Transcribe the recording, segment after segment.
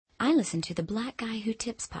I listen to the Black Guy Who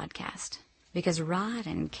Tips podcast because Rod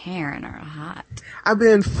and Karen are hot. I've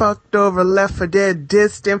been fucked over, left for dead,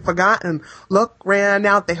 dissed and forgotten. Luck ran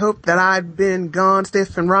out, they hoped that I'd been gone,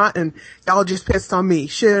 stiff and rotten. Y'all just pissed on me,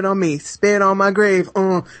 shit on me, spit on my grave,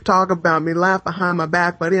 talk about me, laugh behind my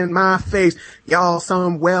back, but in my face, y'all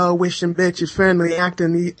some well-wishing bitches, friendly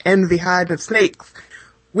acting, the envy hiding snakes.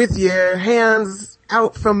 With your hands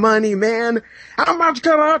out for money, man, how much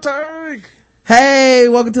can I take? Hey,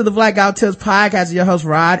 welcome to the Black Guy Who Tips podcast. Your host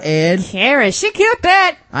Rod and Karen. She killed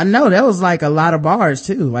that. I know that was like a lot of bars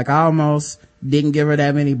too. Like I almost didn't give her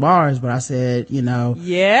that many bars, but I said,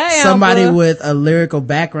 somebody with a lyrical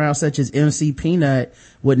background such as MC Peanut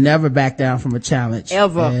would never back down from a challenge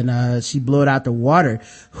ever. And she blew it out the water.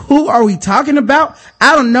 Who are we talking about?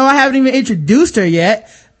 I don't know. I haven't even introduced her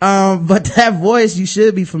yet. But that voice you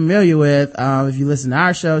should be familiar with if you listen to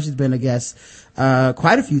our show. She's been a guest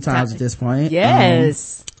quite a few times at this point.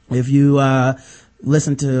 Yes. If you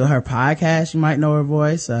listen to her podcast, you might know her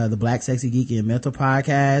voice, the Black Sexy Geeky and Mental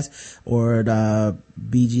podcast, or the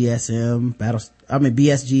BSGM Battlestar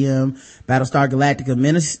Galactica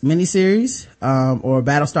miniseries, or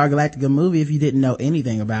Battlestar Galactica movie if you didn't know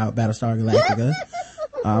anything about Battlestar Galactica.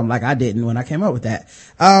 Like I didn't when I came up with that.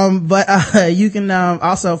 But you can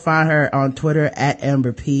also find her on Twitter at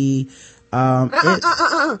Amber P.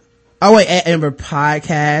 At Amber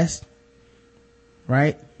Podcast.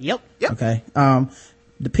 Right? Yep. Okay.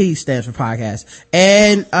 The P stands for podcast.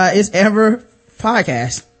 And it's Amber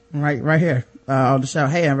Podcast. Right here on the show.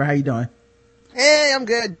 Hey Amber, how you doing? Hey, I'm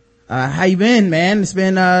good. How you been, man? It's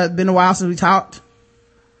been a while since we talked.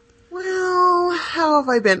 Well, how have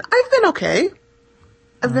I been? I've been okay.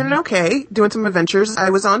 I've been okay, doing some adventures.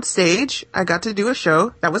 I was on stage. I got to do a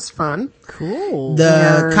show. That was fun. Cool.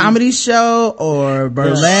 The comedy show or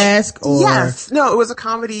burlesque or? Yes. No, it was a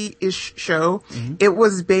comedy-ish show. Mm-hmm. It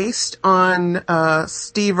was based on,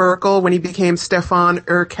 Steve Urkel when he became Stefan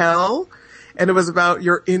Urkel. And it was about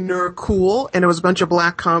your inner cool. And it was a bunch of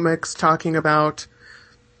black comics talking about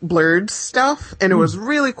blurred stuff. And it was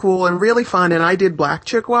really cool and really fun. And I did black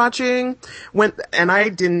chick watching. And I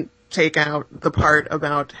didn't take out the part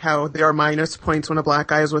about how there are minus points when a black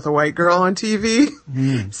guy is with a white girl on TV.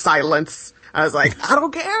 Silence. I was like, I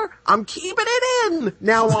don't care. I'm keeping it in.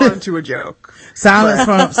 Now on to a joke.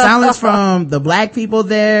 Silence from the black people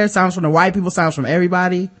there. Silence from the white people. Silence from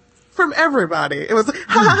everybody. From everybody. It was like,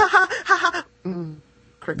 ha ha ha ha ha.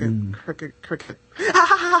 Cricket. Ha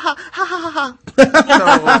ha ha ha ha ha. So,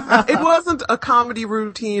 it wasn't a comedy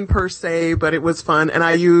routine per se, but it was fun. And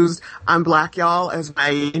I used I'm Black Y'all as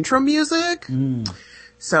my intro music.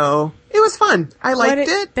 So, it was fun. I liked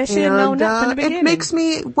it. They should have known that from the beginning. It makes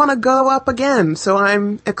me want to go up again. So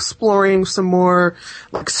I'm exploring some more,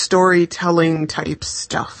 like, storytelling type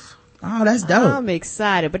stuff. Oh, that's dope. I'm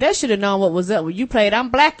excited, but they should have known what was up when you played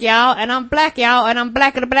I'm Black Y'all, and I'm Black Y'all, and I'm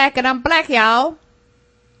Black of the Black, and I'm Black Y'all.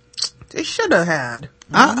 They should have had.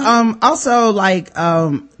 Also, like,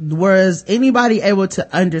 was anybody able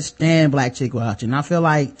to understand black chick watching? I feel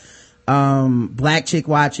like, black chick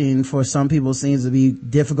watching for some people seems to be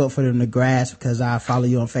difficult for them to grasp because I follow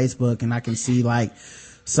you on Facebook and I can see like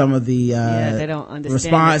some of the, they don't understand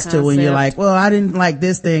response to when you're like, well, I didn't like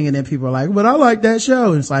this thing. And then people are like, but I like that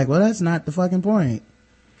show. And it's like, well, that's not the fucking point.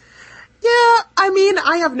 Yeah. I mean,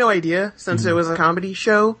 I have no idea since it was a comedy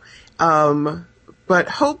show. But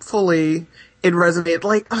hopefully it resonated.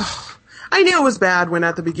 Like, I knew it was bad when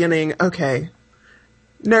at the beginning, okay,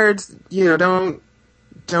 nerds,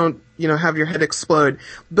 don't, have your head explode.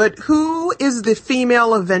 But who is the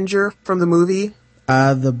female Avenger from the movie?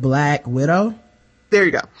 The Black Widow. There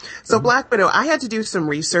you go. So Black Widow, I had to do some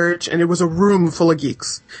research and it was a room full of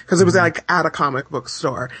geeks because it was like at a comic book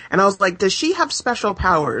store. And I was like, does she have special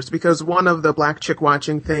powers? Because one of the black chick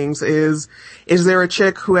watching things is there a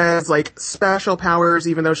chick who has like special powers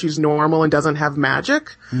even though she's normal and doesn't have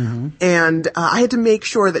magic? And I had to make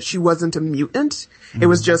sure that she wasn't a mutant. It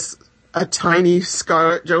was just a tiny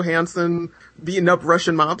Scarlett Johansson beating up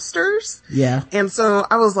Russian mobsters. Yeah. And so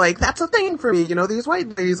I was like, that's a thing for me, these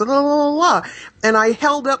white ladies, blah, blah, blah, blah. And I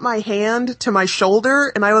held up my hand to my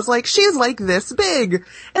shoulder and I was like, she's like this big.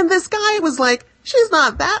 And this guy was like, she's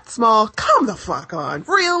not that small. Come the fuck on.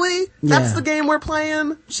 Really? Yeah. That's the game we're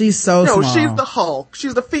playing? She's so small. No, she's the Hulk.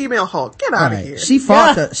 She's the female Hulk. Get out of here. She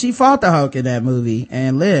fought the Hulk in that movie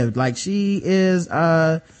and lived. Like she is,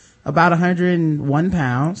 about 101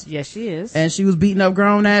 pounds. Yes, she is. And she was beating up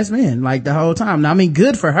grown ass men like the whole time. Now, I mean,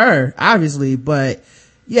 good for her, obviously, but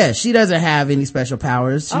yeah, she doesn't have any special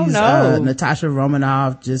powers. She's, Natasha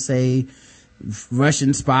Romanoff, just a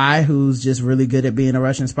Russian spy who's just really good at being a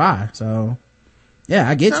Russian spy. So yeah,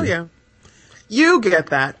 I get you. Yeah. You get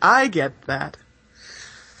that. I get that.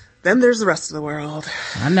 Then there's the rest of the world.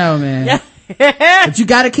 I know, man. But you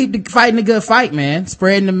gotta keep fighting the good fight, man.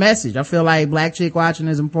 Spreading the message. I feel like Black Chick Watching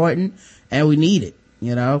is important and we need it,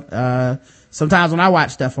 you know? Sometimes when I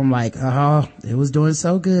watch stuff, I'm like, oh, it was doing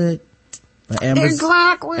so good. But Amber's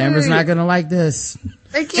not gonna like this.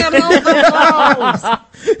 They can't help themselves.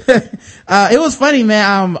 It was funny,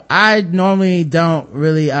 man. I normally don't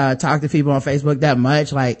really, talk to people on Facebook that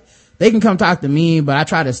much. Like, they can come talk to me, but I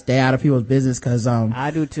try to stay out of people's business because, I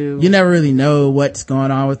do too. You never really know what's going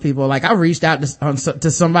on with people. Like, I reached out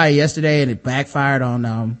to somebody yesterday and it backfired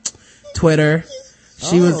on, Twitter.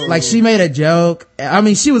 She was like, she made a joke. I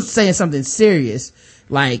mean, she was saying something serious.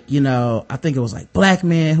 Like, you know, I think it was like black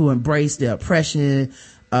men who embrace the oppression,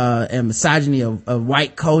 and misogyny of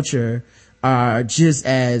white culture are just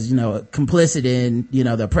as, you know, complicit in, you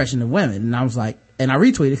know, the oppression of women. And I was like, and I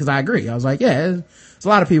retweeted because I agree. I was like, yeah, there's a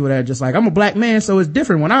lot of people that are just like, I'm a black man, so it's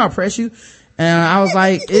different when I oppress you. And I was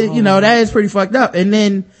like, you know, that is pretty fucked up. And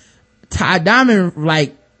then Ty Diamond,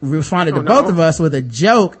 like, responded to both of us with a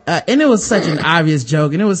joke. And it was such an obvious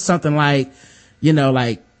joke. And it was something like,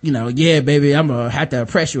 yeah, baby, I'm gonna have to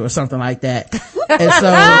oppress you or something like that. And so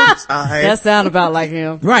that sounded about like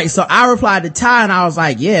him. Right. So I replied to Ty and I was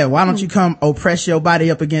like, yeah, why don't you come oppress your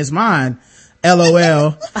body up against mine?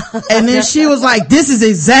 LOL. And then she was like, this is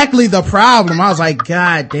exactly the problem. I was like,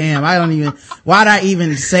 God damn, why'd I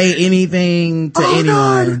even say anything to anyone?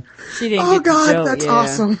 God. She didn't get the joke, that's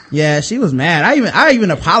awesome. Yeah, she was mad. I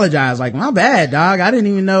even apologized, like, my bad, dog. I didn't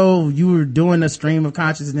even know you were doing a stream of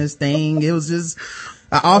consciousness thing. It was just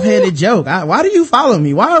an offhanded joke. Why do you follow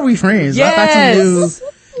me? Why are we friends? Yes. I thought you knew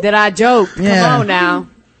that I joked. Yeah. Come on now.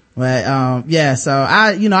 But, yeah, so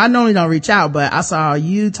I normally don't reach out, but I saw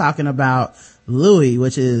you talking about Louis,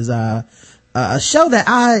 which is, a show that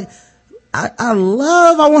I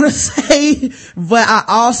love, I want to say, but I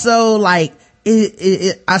also like,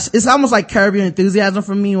 it's almost like Curb Your Enthusiasm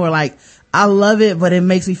for me, where like, I love it, but it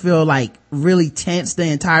makes me feel like really tense the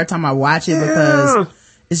entire time I watch it because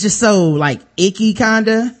it's just so like icky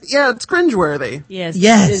kinda. Yeah, it's cringeworthy. Yes.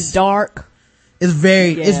 Yes. It's dark. It's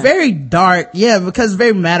very dark. Yeah, because it's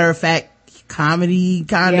very matter of fact comedy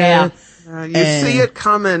kinda. Yeah. You see it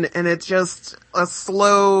coming and it's just a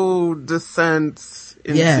slow descent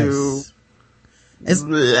into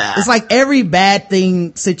It's like every bad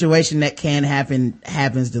situation that can happen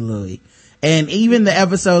happens to Louis. And even the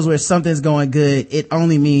episodes where something's going good, it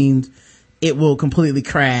only means it will completely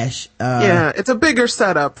crash. Yeah, it's a bigger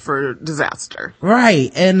setup for disaster.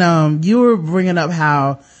 Right. And you were bringing up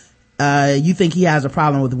how you think he has a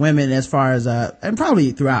problem with women as far as and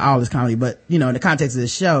probably throughout all his comedy, but you know, in the context of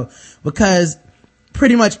this show, because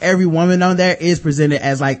pretty much every woman on there is presented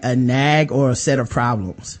as like a nag or a set of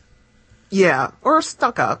problems. Yeah, or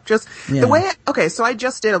stuck up. Just the way, so I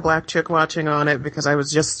just did a Black Chick Watching on it because there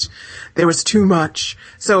was too much.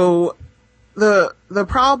 So the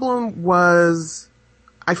problem was,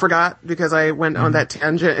 I forgot because I went on that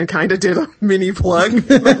tangent and kind of did a mini plug. I'm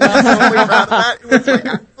totally proud of that. It was by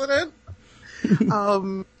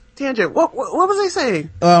accident. Tangent. What was I saying?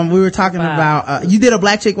 We were talking about, you did a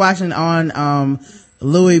Black Chick Watching on,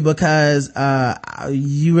 Louis because,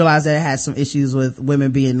 you realized that it had some issues with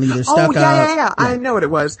women being either stuck up. Yeah. I know what it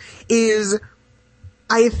was.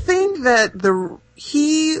 I think that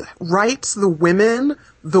he writes the women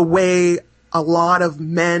the way a lot of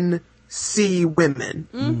men see women.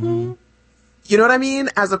 Mm-hmm. You know what I mean?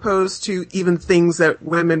 As opposed to even things that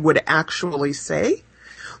women would actually say.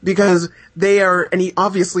 Because and he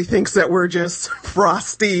obviously thinks that we're just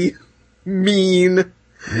frosty, mean,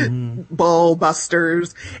 ball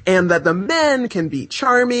busters, and that the men can be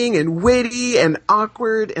charming and witty and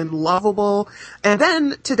awkward and lovable. And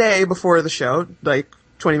then today, before the show, like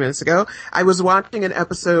 20 minutes ago, I was watching an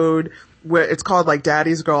episode where it's called like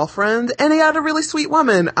Daddy's Girlfriend, and they had a really sweet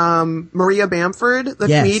woman, Maria Bamford, the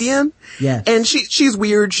comedian. Yes. And she's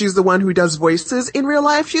weird. She's the one who does voices. In real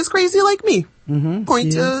life, she's crazy like me.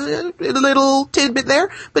 Point to a little tidbit there,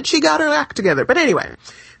 but she got her act together. But anyway,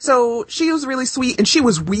 so she was really sweet and she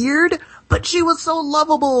was weird, but she was so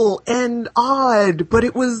lovable and odd, but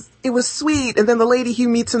it was sweet. And then the lady he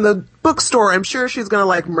meets in the bookstore, I'm sure she's gonna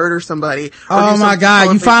like murder somebody. Oh my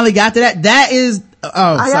God. You finally got to that? That is, I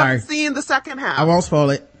sorry. haven't seen the second half. I won't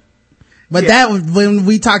spoil it. But that was, when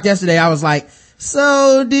we talked yesterday, I was like,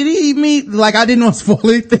 so did he meet, like, I didn't want to spoil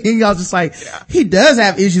anything. I was just like, he does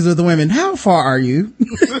have issues with the women. How far are you? You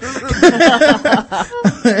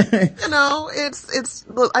know,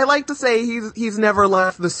 I like to say he's never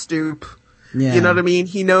left the stoop. Yeah. You know what I mean?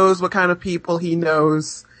 He knows what kind of people he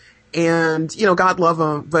knows. And, you know, God love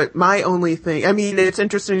him, but my only thing, I mean, it's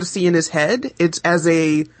interesting to see in his head. It's as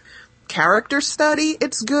a character study,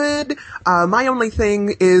 it's good. My only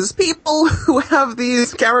thing is people who have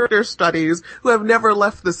these character studies who have never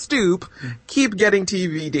left the stoop keep getting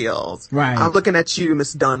TV deals. Right. I'm looking at you,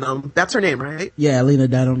 Miss Dunham. That's her name, right? Yeah, Lena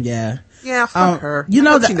Dunham, yeah. Yeah, fuck her. You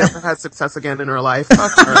know that she never had success again in her life.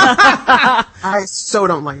 Fuck her. I so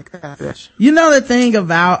don't like that bitch. You know the thing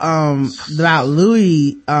about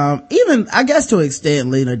Louis, even I guess to an extent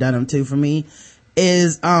Lena Dunham too for me,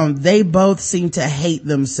 is they both seem to hate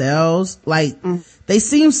themselves. Like they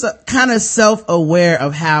seem kind of self-aware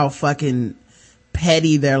of how fucking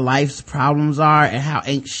petty their life's problems are and how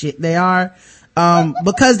ain't shit they are.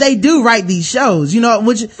 Because they do write these shows, you know,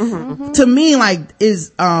 which to me like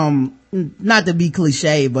is not to be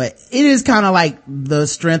cliche, but it is kind of like the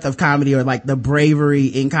strength of comedy, or like the bravery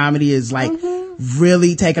in comedy is like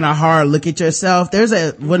really taking a hard look at yourself. There's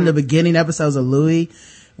one of the beginning episodes of Louis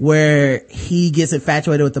where he gets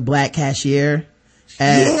infatuated with the black cashier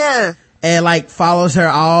and like follows her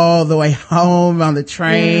all the way home on the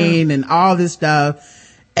train and all this stuff.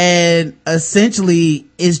 And essentially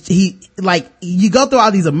you go through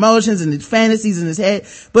all these emotions and the fantasies in his head,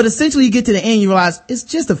 but essentially you get to the end, you realize it's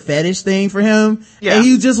just a fetish thing for him. Yeah. And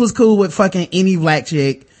he just was cool with fucking any black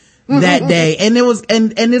chick that day. And it was,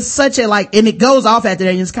 and it's such a like, and it goes off after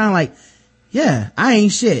that and it's kind of like, yeah, I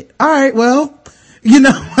ain't shit. All right, well, you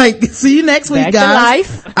know, like, see you next week,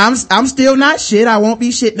 guys. I'm still not shit. I won't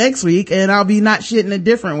be shit next week, and I'll be not shit in a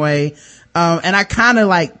different way. And I kind of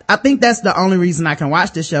like, I think that's the only reason I can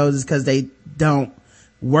watch the shows is because they don't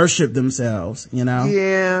worship themselves, you know?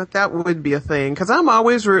 Yeah, that would be a thing, because I'm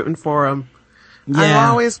always rooting for him. Yeah.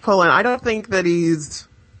 I'm always pulling. I don't think that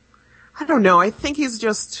I don't know. I think he's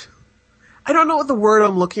just, I don't know what the word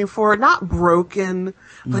I'm looking for. Not broken,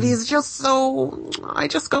 but he's just so, I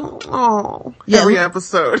just go, oh, every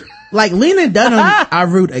episode. Like Lena Dunham, I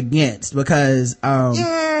root against because,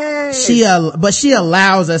 she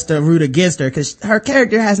allows us to root against her because her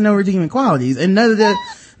character has no redeeming qualities, and none of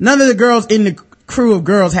the girls in the crew of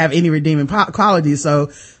girls have any redeeming qualities.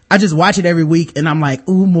 So I just watch it every week and I'm like,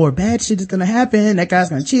 ooh, more bad shit is gonna happen. That guy's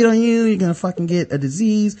gonna cheat on you. You're gonna fucking get a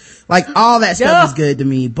disease. Like all that stuff is good to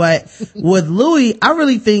me. But with Louis, I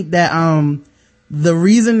really think that, the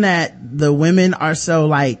reason that the women are so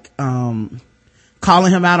like,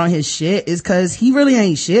 calling him out on his shit is cause he really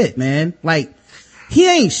ain't shit, man. Like, he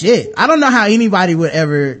ain't shit. I don't know how anybody would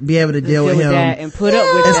ever be able to deal with him that and put up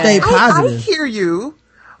with and that. stay positive. I hear you,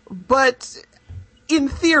 but in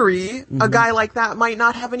theory, a guy like that might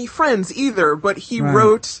not have any friends either, but he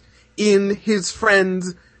wrote in his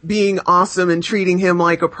friends being awesome and treating him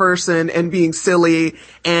like a person and being silly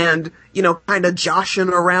and, you know, kind of joshing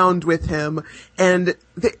around with him. And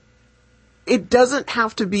it doesn't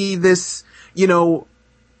have to be this, you know,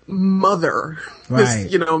 mother,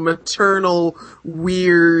 this, you know, maternal,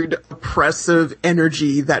 weird, oppressive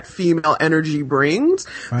energy that female energy brings.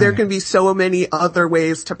 There can be so many other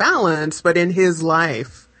ways to balance, but in his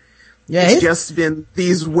life, it's just been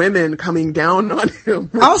these women coming down on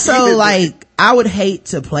him. Also, like, I would hate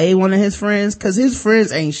to play one of his friends because his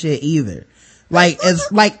friends ain't shit either. Like,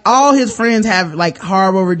 all his friends have like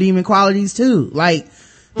horrible redeeming qualities too. Like,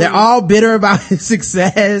 they're all bitter about his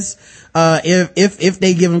success. If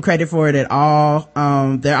they give him credit for it at all.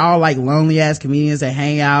 They're all like lonely ass comedians that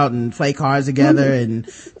hang out and play cards together and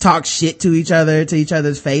talk shit to each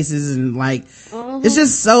other's faces. And like, it's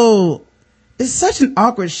just so, it's such an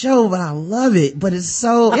awkward show, but I love it. But it's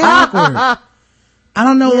so awkward. I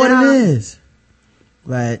don't know what it is.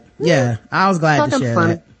 But yeah, I was glad to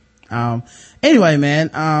share that. Anyway,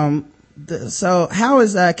 man, so how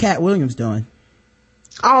is, Cat Williams doing?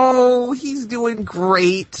 Oh, he's doing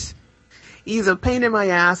great. He's a pain in my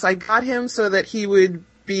ass. I got him so that he would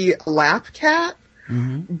be a lap cat,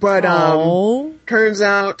 but turns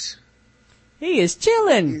out he is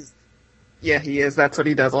chilling. Yeah, he is. That's what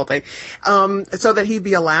he does all day. So that he'd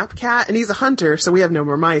be a lap cat, and he's a hunter, so we have no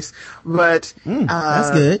more mice. But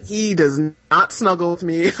that's good. He does not snuggle with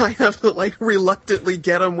me. I have to like reluctantly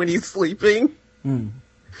get him when he's sleeping.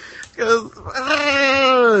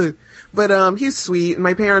 But he's sweet, and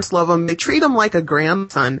my parents love him. They treat him like a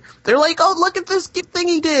grandson. They're like, oh, look at this cute thing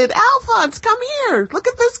he did. Alphonse, come here. Look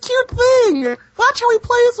at this cute thing. Watch how he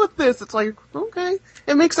plays with this. It's like, okay.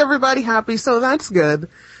 It makes everybody happy, so that's good.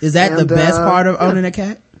 Is that the best part of owning a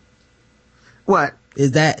cat? What?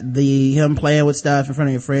 Is that him playing with stuff in front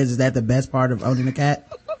of your friends? Is that the best part of owning a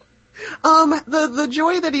cat? The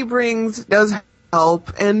joy that he brings does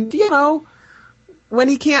help, and you know, when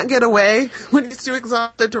he can't get away, when he's too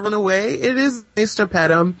exhausted to run away, it is nice to pet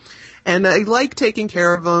him. And I like taking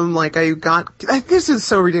care of him. Like this is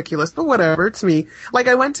so ridiculous, but whatever, it's me. Like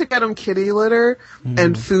I went to get him kitty litter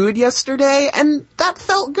and food yesterday, and that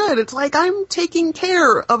felt good. It's like I'm taking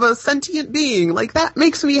care of a sentient being. Like that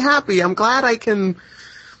makes me happy. I'm glad I can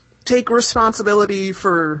take responsibility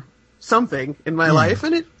for something in my life,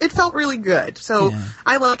 and it felt really good. So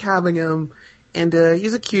I like having him, and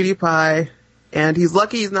he's a cutie pie. And he's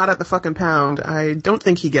lucky he's not at the fucking pound. I don't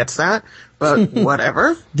think he gets that, but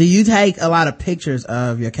whatever. Do you take a lot of pictures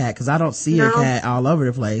of your cat? Cause I don't see your cat all over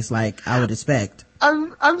the place like I would expect.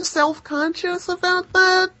 I'm self-conscious about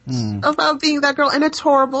that, about being that girl, and it's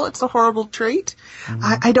horrible. It's a horrible trait.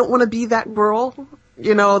 I don't want to be that girl,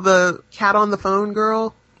 the cat on the phone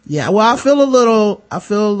girl. Yeah, well, I feel a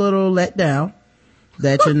little let down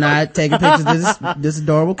that you're not taking pictures of this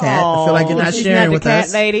adorable cat. I feel like you're not sharing with us.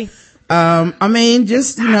 Cat lady. I mean,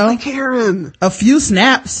 just, Karen. a few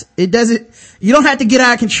snaps. You don't have to get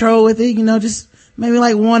out of control with it, just maybe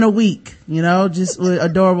like one a week, just with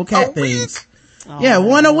adorable cat things. Yeah,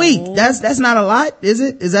 one a week. That's not a lot, is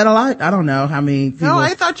it? Is that a lot? I don't know how many people. No,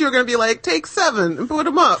 I thought you were going to be like, take 7 and put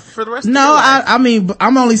them up for the rest of your No, life. I mean,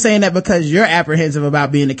 I'm only saying that because you're apprehensive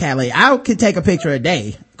about being a cat lady. I could take a picture a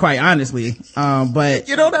day, quite honestly. But.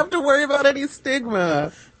 You don't have to worry about any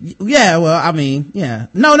stigma. Yeah, well, I mean, yeah.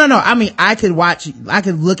 No. I mean, I could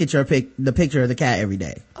look at the picture of the cat every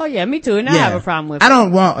day. Oh yeah, me too. And I have a problem with it. I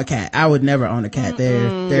don't want a cat. I would never own a cat.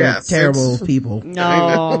 They're terrible people.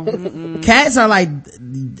 No. Cats are like,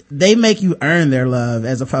 they make you earn their love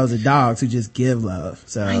as opposed to dogs who just give love.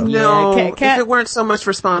 So. I know. Yeah, if it weren't so much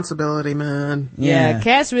responsibility, man. Yeah,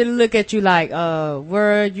 cats really look at you like,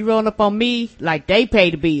 where you rolling up on me? Like they pay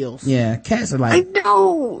the bills. Yeah, cats are I like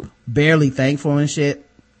know. barely thankful and shit.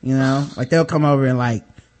 Like they'll come over and like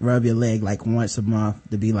rub your leg like once a month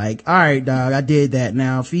to be like, all right, dog, I did that.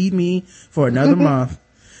 Now feed me for another month.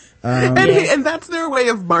 And that's their way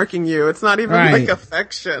of marking you. It's not even like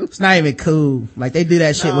affection. It's not even cool. Like they do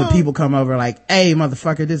that shit when people come over like, hey,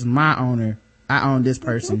 motherfucker, this is my owner. I own this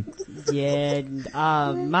person. Yeah.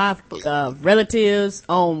 My relatives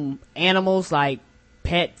own animals like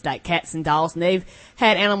pets, like cats and dogs, and they've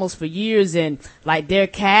had animals for years, and like their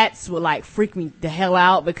cats would like freak me the hell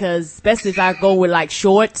out, because especially if I go with like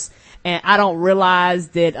shorts and I don't realize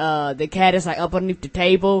that the cat is like up underneath the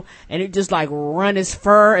table, and it just like run its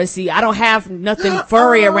fur, and see, I don't have nothing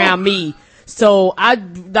furry around me. So I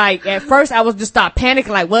like, at first I was just start panicking,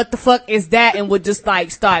 like, what the fuck is that? And would just like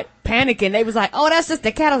start panicking. They was like, oh, that's just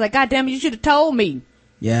the cat. I was like, God damn it, you should have told me.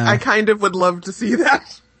 Yeah. I kind of would love to see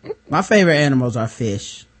that. My favorite animals are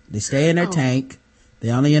fish. They stay in their tank. They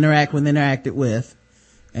only interact when they're interacted with,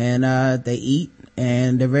 and they eat,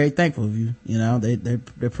 and they're very thankful of you.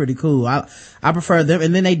 They're pretty cool. I prefer them,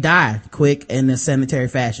 and then they die quick in a sanitary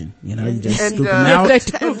fashion. You just scoop them out,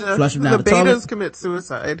 flush them down the toilet. The betas commit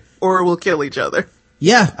suicide or will kill each other.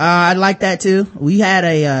 Yeah, I like that too. We had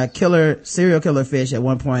a serial killer fish at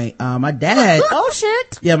one point. My dad. Oh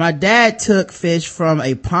shit. Yeah, my dad took fish from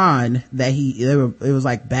a pond that it was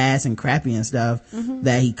like bass and crappie and stuff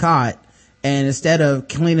that he caught. And instead of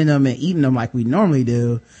cleaning them and eating them like we normally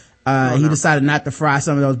do, he decided not to fry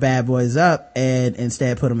some of those bad boys up and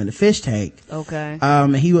instead put them in the fish tank. Okay.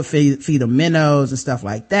 And he would feed them minnows and stuff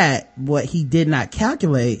like that. What he did not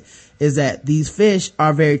calculate is that these fish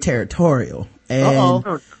are very territorial.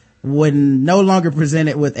 And when no longer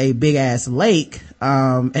presented with a big ass lake,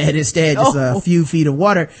 and instead just a few feet of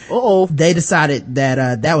water, they decided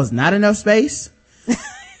that, that was not enough space.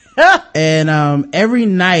 And, every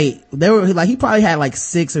night they were like, he probably had like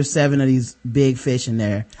 6 or 7 of these big fish in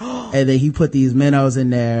there. And then he put these minnows in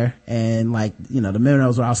there, and like, the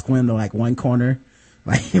minnows were all squirmed to like one corner.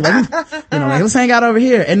 Like, let's hang out over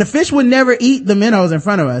here. And the fish would never eat the minnows in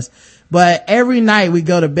front of us. But every night we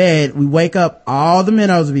go to bed, we wake up, all the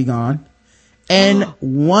minnows would be gone. And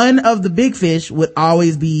one of the big fish would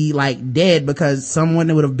always be like dead because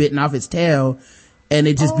someone would have bitten off its tail, and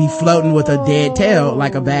it'd just be floating with a dead tail,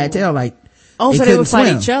 like a bad tail, like. Oh, so they would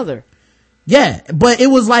fight each other. Yeah, but it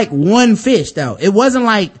was like one fish though. It wasn't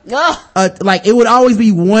like, like it would always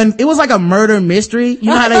be one. It was like a murder mystery. You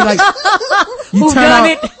know how they like, you turn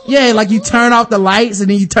off, yeah, like you turn off the lights and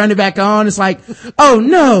then you turn it back on. It's like, oh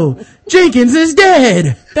no, Jenkins is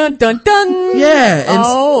dead. Dun dun dun. Yeah.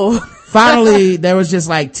 And finally there was just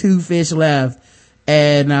like 2 fish left,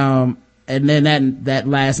 and then that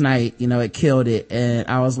last night, it killed it, and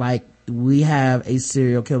I was like, we have a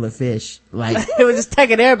serial killer fish. Like, it was just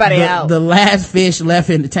taking everybody out. The last fish left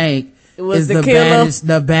in the tank is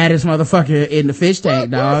the baddest motherfucker in the fish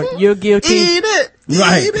tank, dog. You're guilty. Eat it.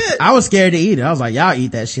 Right. Eat it. I was scared to eat it. I was like, y'all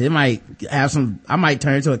eat that shit. It might have I might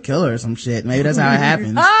turn into a killer or some shit. Maybe that's how it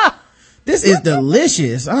happens. This is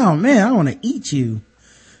delicious. Oh man, I want to eat you.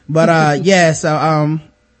 But, yeah, so,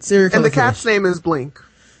 serial And the killer cat's fish. name is Blink.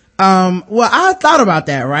 Well, I thought about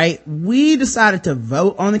that, right? We decided to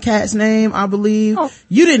vote on the cat's name, I believe. Oh.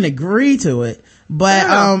 You didn't agree to it. But,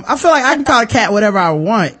 Yeah. I feel like I can call a cat whatever I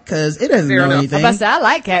want, cause it doesn't Fair know enough. anything. I'm about to say, I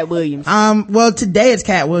like Cat Williams. Well, today it's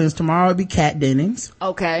Cat Williams. Tomorrow it'll be Cat Dennings.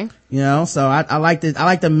 Okay. You know, so I like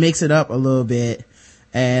to mix it up a little bit.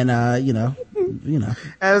 And, you know.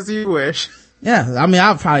 As you wish. Yeah, I mean,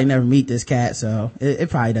 I'll probably never meet this cat, so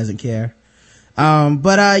it probably doesn't care.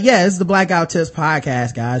 But yeah, it's the Blackout Tips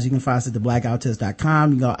podcast, guys. You can find us at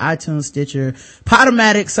theblackouttips.com. You can go iTunes, Stitcher,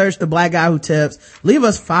 Podomatic, search The Black Guy Who Tips. Leave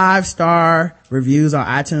us 5-star reviews on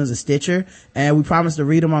iTunes and Stitcher, and we promise to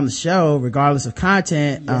read them on the show, regardless of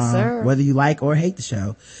content, Yes, sir. whether you like or hate the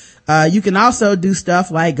show. You can also do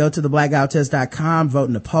stuff like go to theblackouttips.com, vote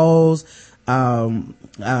in the polls,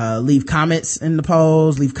 leave comments in the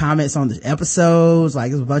polls, leave comments on the episodes.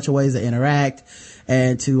 Like, there's a bunch of ways to interact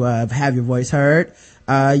and to have your voice heard.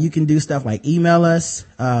 You can do stuff like email us,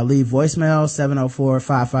 leave voicemail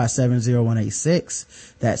 704-557-0186.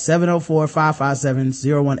 That's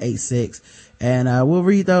 704-557-0186. And we'll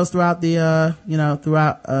read those throughout the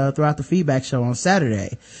throughout the feedback show on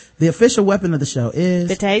Saturday. The official weapon of the show is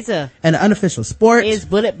The taser and the unofficial sport is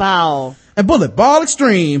bullet ball. and bullet ball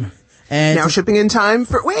extreme. And Now shipping in time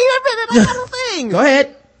for, wait a minute, I got a thing. go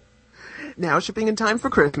ahead. Now shipping in time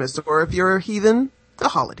for Christmas, or if you're a heathen, the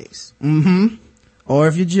holidays. Or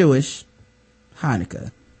if you're Jewish,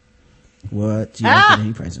 Hanukkah. What you don't get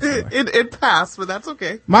any presents for? It passed, but that's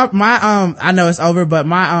okay. My I know it's over, but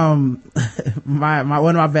my my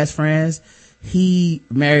one of my best friends, he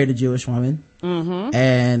married a Jewish woman.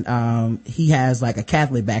 And he has like a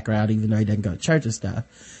Catholic background, even though he doesn't go to church and stuff.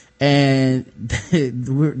 And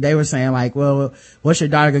they were saying like, well, what's your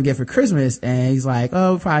daughter gonna get for Christmas? And he's like,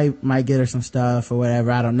 oh, we probably might get her some stuff or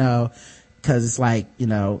whatever, I don't know, cause it's like, you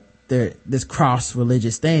know, this cross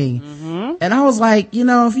religious thing. And I was like, you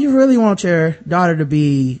know, if you really want your daughter to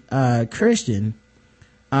be Christian,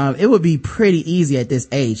 it would be pretty easy at this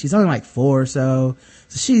age. She's only like 4 or so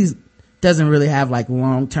she doesn't really have like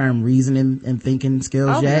long-term reasoning and thinking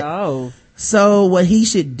skills yet. No. So what he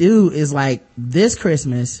should do is like this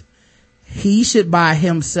Christmas, he should buy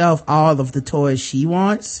himself all of the toys she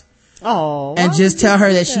wants. Oh. And just tell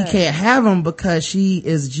her that she can't have them because she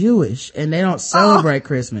is Jewish and they don't celebrate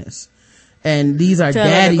Christmas. And these are Tell her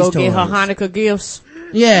to daddy's go toys. get her Hanukkah gifts.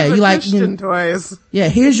 Yeah, you like, Christian toys. yeah,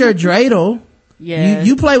 here's your dreidel. Yeah.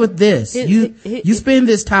 You play with this. It- You spin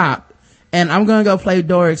this top and I'm gonna go play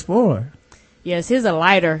Dora Explorer. Yes, here's a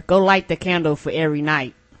lighter. Go light the candle for every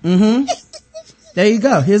night. There you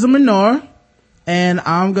go. Here's a menorah. And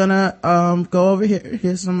I'm gonna, go over here.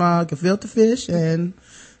 Here's some, gefilte fish and,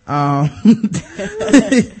 Come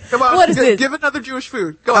on, What is this? give another Jewish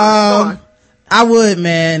food. Go on, go on. I would,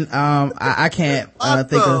 man. I can't,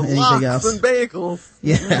 think of anything Lox else. and bagels.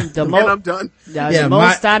 Yeah. The, And I'm done. Yeah, the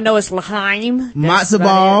most I know is L'chaim. Matzo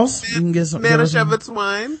balls. You can get some. Manischewitz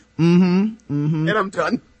wine. And I'm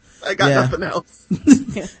done. I got Yeah. nothing else.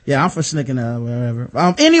 Yeah, I'm for snicking wherever.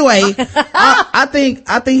 Anyway, I think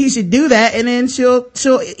he should do that, and then she'll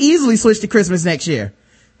easily switch to Christmas next year.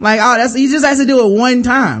 Like, he just has to do it one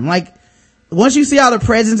time. Like, once you see all the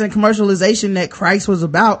presents and commercialization that Christ was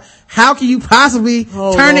about, how can you possibly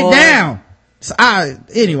turn it down? So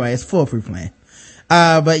anyway, it's a foolproof plan.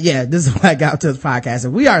 But yeah, this is Black Out Tips podcast,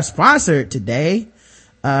 and we are sponsored today.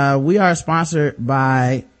 We are sponsored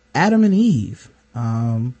by Adam and Eve.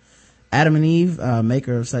 Adam and Eve,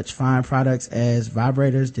 maker of such fine products as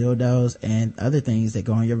vibrators, dildos, and other things that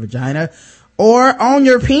go on your vagina or on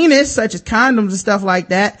your penis, such as condoms and stuff like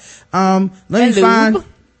that. And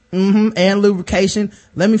lubrication.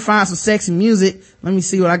 Let me find some sexy music. Let me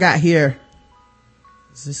see what I got here.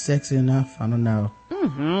 Is this sexy enough? I don't know.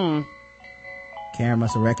 Karen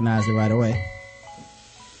must have recognized it right away.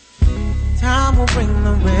 Time will bring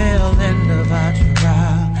the real end of our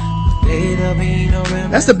trial. There'll be no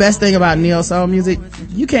That's the best thing about neo soul music.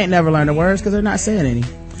 You can't never learn the words because they're not saying any.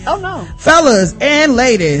 Oh no. Fellas and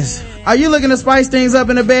ladies, are you looking to spice things up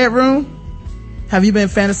in the bedroom? Have you been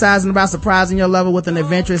fantasizing about surprising your lover with an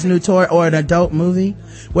adventurous new toy or an adult movie?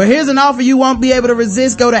 Well, here's an offer you won't be able to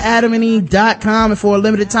resist. Go to adamandeve.com, and for a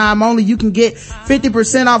limited time only, you can get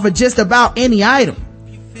 50% off of just about any item.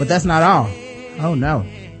 But that's not all. Oh no.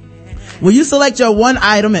 When you select your one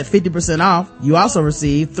item at 50% off, you also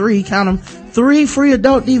receive 3 free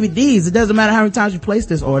adult DVDs. It doesn't matter how many times you place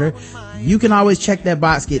this order. You can always check that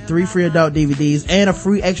box, get 3 free adult DVDs and a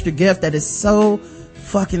free extra gift that is so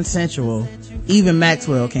fucking sensual. Even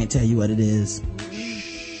Maxwell can't tell you what it is.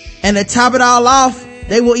 And to top it all off,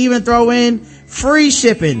 They will even throw in free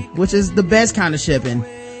shipping, which is the best kind of shipping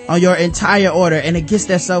on your entire order, and it gets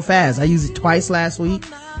there so fast. I used it twice last week,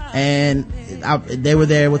 and they were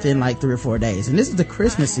there within like 3 or 4 days. And this is the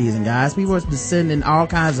Christmas season, guys. People are sending all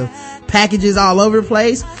kinds of packages all over the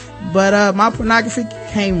place, but my pornography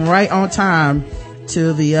came right on time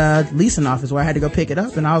to the leasing office where I had to go pick it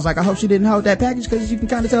up, and I was like, I hope she didn't hold that package, because you can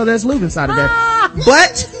kind of tell there's lube inside of there.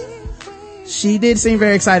 But she did seem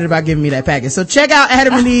very excited about giving me that package. So check out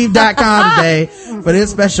adamandeve.com today for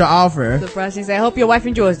this special offer. Surprised she said, I hope your wife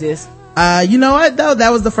enjoys this. You know what though?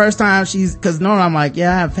 That was the first time cause normally I'm like,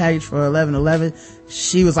 yeah, I have a package for $11.11.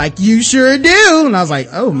 She was like, you sure do. And I was like,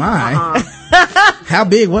 oh my. How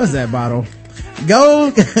big was that bottle?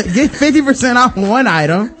 Go get 50% off one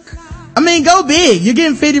item. I mean, go big. You're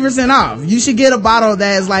getting 50% off. You should get a bottle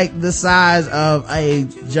that is like the size of a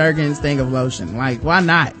Jergens thing of lotion. Like, why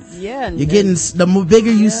not? Yeah. You're getting, the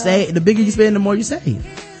bigger you spend, the more you save.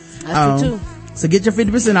 That's true too. So get your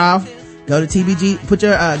 50% off. Go to TBG, go to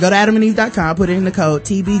adamandeve.com, put in the code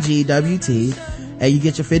TBGWT, and you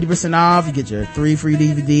get your 50% off. You get your 3 free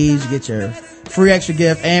DVDs, you get your free extra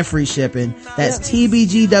gift and free shipping. That's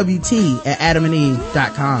TBGWT at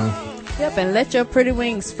adamandeve.com. Yep, and let your pretty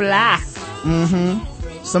wings fly.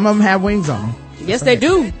 Some of them have wings on them. Yes, they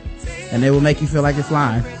do. And they will make you feel like you're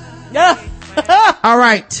flying. Yeah. All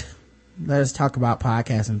right. Let us talk about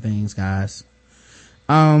podcasting things, guys.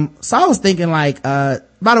 So I was thinking like,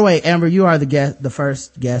 by the way, Amber, you are the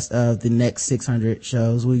first guest of the next 600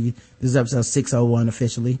 shows. This is episode 601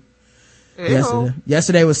 officially.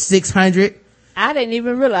 Yesterday was 600. I didn't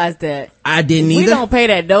even realize that. I didn't either. We don't pay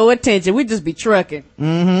that no attention. We just be trucking.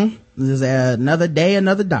 There's another day,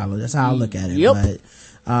 another dollar. That's how I look at it. Yep.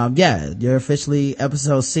 But, yeah, you're officially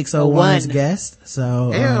episode 601's guest.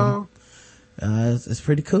 So, it's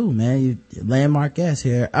pretty cool, man. You're landmark guest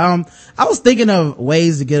here. I was thinking of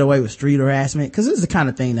ways to get away with street harassment, cause this is the kind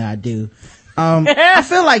of thing that I do. I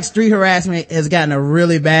feel like street harassment has gotten a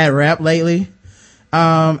really bad rap lately.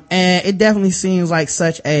 And it definitely seems like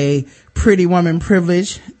such a pretty woman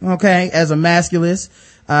privilege, okay, as a masculist.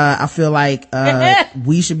 I feel like,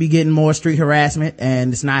 we should be getting more street harassment,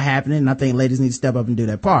 and it's not happening, and I think ladies need to step up and do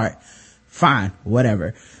their part. Fine,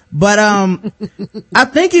 whatever. But, I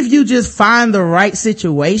think if you just find the right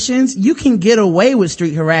situations, you can get away with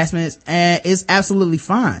street harassment, and it's absolutely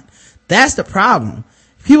fine. That's the problem.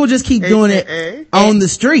 People just keep doing it on the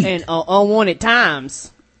street. And unwanted times.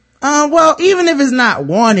 Well, even if it's not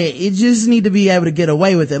wanted, you just need to be able to get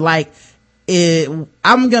away with it. Like,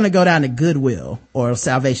 I'm gonna go down to Goodwill or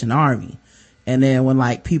Salvation Army, and then when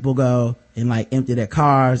like people go and like empty their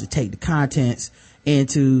cars and take the contents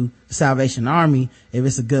into the Salvation Army, if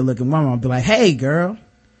it's a good looking woman, I'll be like, hey girl,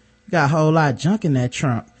 you got a whole lot of junk in that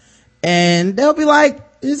trunk. And they'll be like,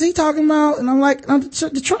 is he talking about? And I'm like,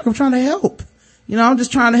 the trunk, I'm trying to help. You know, I'm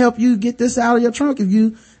just trying to help you get this out of your trunk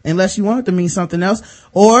unless you want it to mean something else.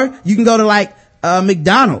 Or you can go to like,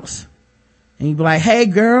 McDonald's and you be like, hey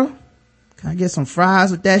girl, can I get some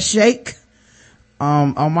fries with that shake?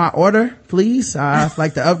 On my order, please. I'd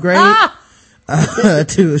like to upgrade,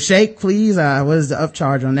 to a shake, please. What is the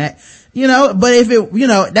upcharge on that? You know, but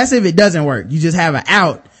that's if it doesn't work. You just have an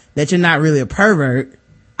out that you're not really a pervert.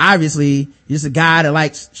 Obviously, you're just a guy that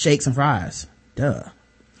likes shakes and fries. Duh.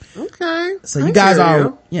 Okay. So you guys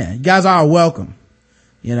are welcome.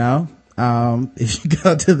 You know, if you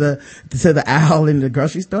go to the aisle in the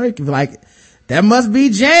grocery store, you can be like, that must be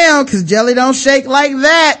jam, cause jelly don't shake like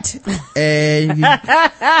that. And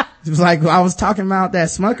it was like, I was talking about that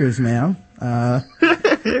Smuckers, ma'am.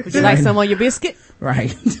 Would you like some on your biscuit?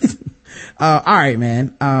 Right. All right,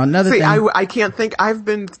 man. Another thing. I can't think. I've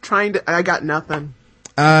been trying to, I got nothing.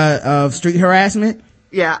 Of street harassment?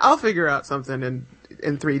 Yeah, I'll figure out something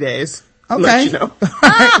in 3 days. Okay. Let you know.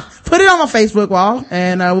 Right. Put it on my Facebook wall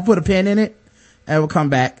and we'll put a pin in it and we'll come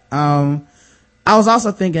back. I was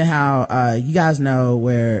also thinking how you guys know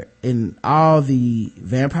where in all the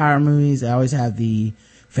vampire movies they always have the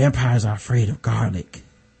vampires are afraid of garlic.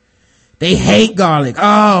 They hate garlic.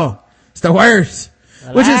 Oh, it's the worst.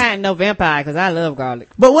 Well, I ain't no vampire because I love garlic.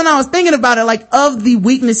 But when I was thinking about it, like of the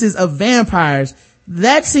weaknesses of vampires,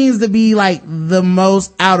 that seems to be like the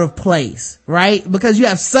most out of place, right? Because you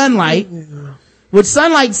have sunlight, which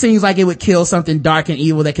sunlight seems like it would kill something dark and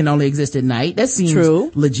evil that can only exist at night. That seems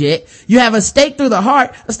true. Legit. You have a stake through the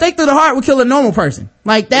heart. A stake through the heart would kill a normal person.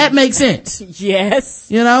 Like that makes sense. Yes.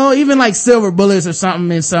 You know, even like silver bullets or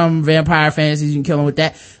something in some vampire fantasies, you can kill them with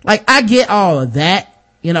that. Like I get all of that.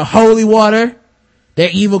 You know, holy water.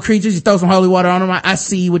 They're evil creatures. You throw some holy water on them. I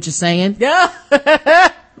see what you're saying.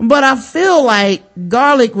 Yeah. But I feel like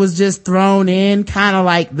garlic was just thrown in kind of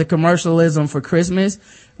like the commercialism for Christmas,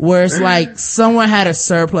 where it's like someone had a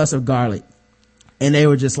surplus of garlic and they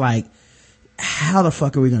were just like, how the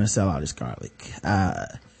fuck are we going to sell all this garlic?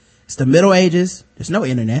 It's the Middle Ages. There's no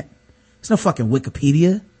internet. There's no fucking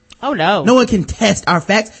Wikipedia. Oh no. No one can test our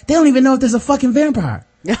facts. They don't even know if there's a fucking vampire.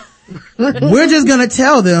 We're just going to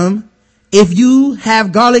tell them, if you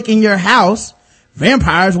have garlic in your house,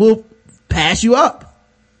 vampires will pass you up.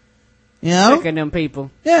 You know? Sick of them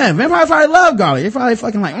people. Yeah, vampires probably love garlic. They're probably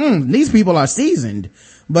fucking like, these people are seasoned.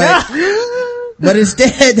 But, but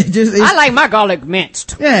instead, they just, I like my garlic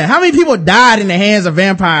minced. yeah, how many people died in the hands of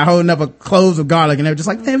vampire holding up a cloves of garlic and they were just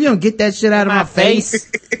like, damn, you don't get that shit out of my face.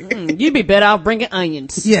 You'd be better off bringing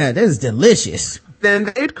onions. Yeah, this is delicious. Then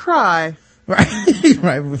they'd cry. Right,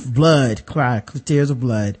 right, with blood, cry, tears of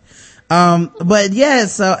blood. But yeah,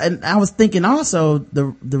 so, and I was thinking also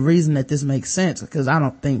the reason that this makes sense, because I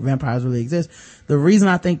don't think vampires really exist. The reason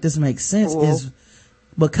I think this makes sense is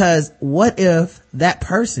because what if that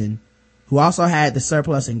person who also had the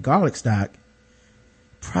surplus in garlic stock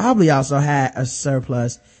probably also had a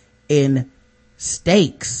surplus in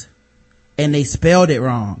steaks and they spelled it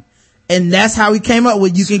wrong. And that's how we came up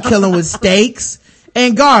with you can kill them with steaks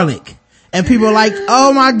and garlic. And people are like,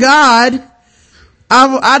 oh my God,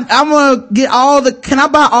 I'm gonna get can I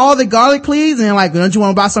buy all the garlic please? And they're like, don't you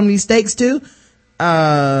want to buy some of these steaks too?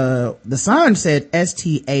 The sign said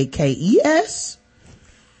STAKES.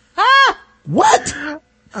 What?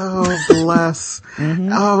 Oh, bless.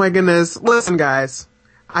 Oh my goodness. Listen, guys,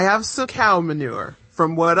 I have some cow manure.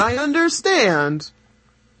 From what I understand,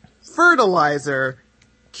 fertilizer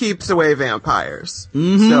keeps away vampires.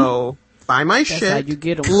 So buy my how shit, you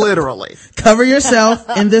get 'em. literally. Cover yourself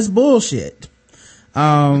in this bullshit. That's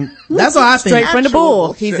all I think. Straight from the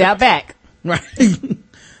bull. He's shit. out back. Right.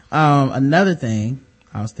 Another thing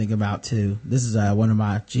I was thinking about too, this is one of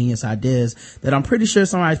my genius ideas that I'm pretty sure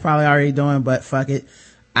somebody's probably already doing, but fuck it,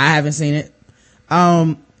 I haven't seen it.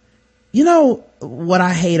 You know what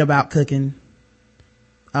I hate about cooking?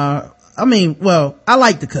 I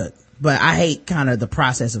like to cook, but I hate kind of the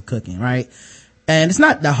process of cooking, right? And it's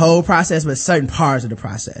not the whole process, but certain parts of the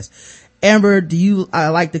process. Amber, do you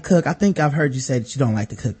like to cook? I think I've heard you say that you don't like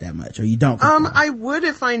to cook that much, or you don't cook that much. I would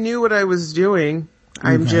if I knew what I was doing.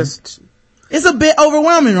 I'm just It's a bit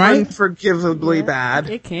overwhelming, right? unforgivably bad.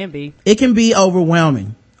 It can be. It can be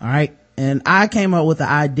overwhelming. All right. And I came up with an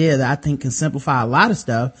idea that I think can simplify a lot of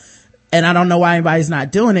stuff. And I don't know why anybody's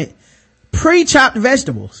not doing it. Pre-chopped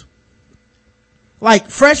vegetables. Like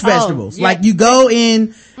fresh vegetables. yeah. Like you go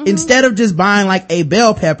in, instead of just buying like a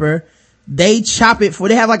bell pepper, they chop it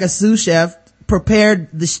they have like a sous chef prepared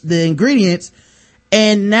the ingredients.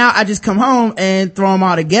 And now I just come home and throw them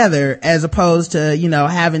all together, as opposed to,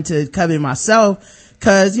 having to cut it myself.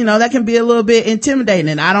 Cause, that can be a little bit intimidating,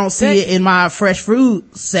 and I don't see it in my fresh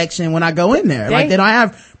fruit section when I go in there. Like they don't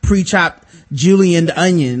have pre-chopped julienned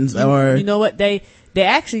onions or. You know what they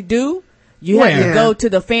actually do? You have to go to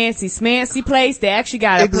the fancy smancy place. They actually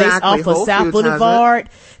got a place off of South Boulevard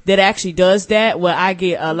that actually does that, where I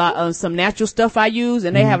get a lot of some natural stuff I use,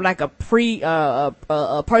 and they have like a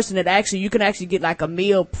person that actually, you can actually get like a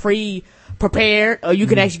meal pre-prepared, or you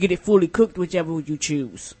can actually get it fully cooked, whichever you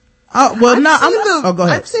choose. Oh, well, go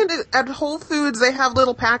ahead. I've seen it at Whole Foods. They have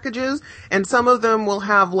little packages, and some of them will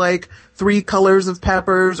have like 3 colors of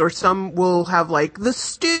peppers, or some will have like the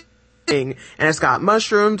stew. And it's got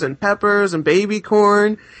mushrooms and peppers and baby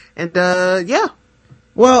corn and yeah.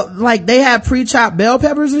 Well, like they have pre-chopped bell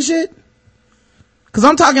peppers and shit. Cause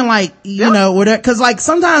I'm talking like, cause like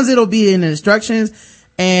sometimes it'll be in the instructions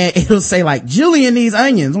and it'll say like julienne these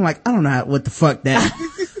onions. I'm like, I don't know what the fuck that.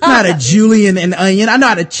 I know how to julienne an onion. I know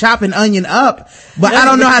how to chop an onion up, but I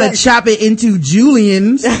don't know how to chop it into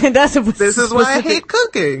juliennes. This is why I hate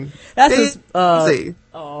cooking.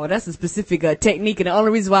 That's a specific technique, and the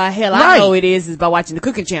only reason why I know it is by watching the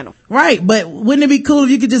cooking channel. Right, but wouldn't it be cool if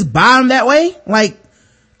you could just buy them that way? Like,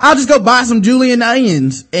 I'll just go buy some julienne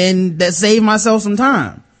onions and that save myself some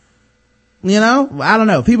time. I don't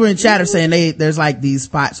know. People in chat are saying there's like these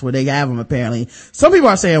spots where they have them apparently. Some people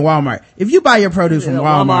are saying Walmart. If you buy your produce from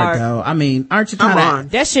Walmart though, I mean, aren't you kind of,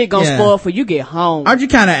 that shit gonna spoil for you get home. Aren't you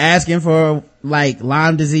kind of asking for like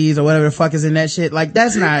Lyme disease or whatever the fuck is in that shit? Like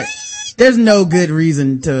that's not, there's no good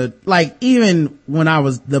reason to, like, even when I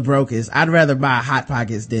was the brokest, I'd rather buy Hot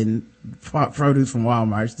Pockets than produce from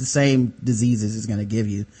Walmart. It's the same diseases it's gonna give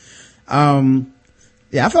you.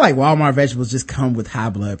 Yeah, I feel like Walmart vegetables just come with high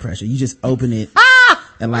blood pressure. You just open it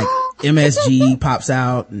and like MSG pops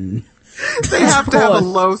out and they have to have a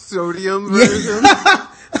low sodium version.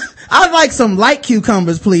 I'd like some light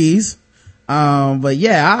cucumbers, please. But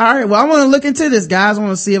yeah, all right. Well, I want to look into this, guys. I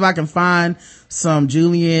want to see if I can find some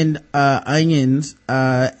julienne onions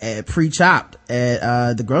pre-chopped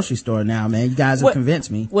at the grocery store now, man. You guys have convinced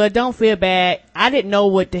me. Well, don't feel bad. I didn't know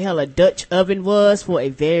what the hell a Dutch oven was for a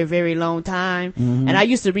very, very long time. And I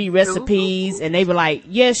used to read recipes and they were like,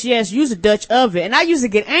 yes, use a Dutch oven. And I used to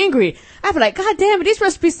get angry. I'd be like, God damn it, these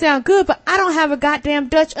recipes sound good, but I don't have a goddamn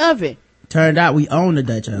Dutch oven. Turned out we own the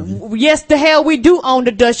Dutch oven. Yes, the hell we do own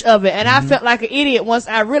the Dutch oven. And I felt like an idiot once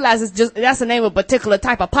I realized that's the name of a particular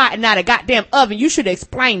type of pot and not a goddamn oven. You should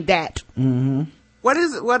explain that. What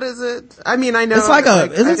is it? I mean, I know. It's like I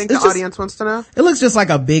think the audience wants to know. It looks just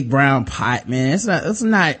like a big brown pot, man. It's just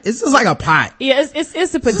like a pot. Yeah,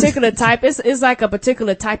 it's a particular type. It's like a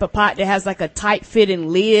particular type of pot that has like a tight fitting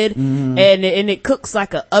lid and it cooks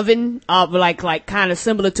like an oven, like kind of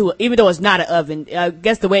similar to even though it's not an oven. I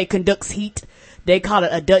guess the way it conducts heat, they call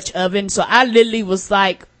it a Dutch oven. So I literally was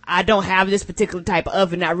like, I don't have this particular type of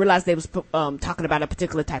oven. I realized they was, talking about a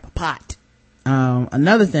particular type of pot.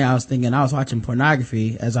 Another thing I was thinking, I was watching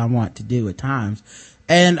pornography as I want to do at times.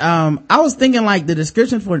 And, I was thinking like the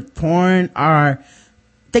descriptions for porn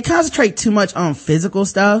they concentrate too much on physical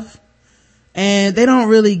stuff and they don't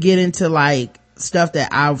really get into like stuff that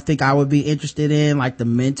I think I would be interested in, like the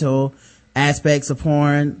mental aspects of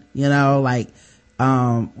porn, you know, like,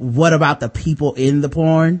 what about the people in the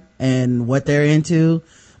porn and what they're into?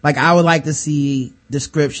 Like I would like to see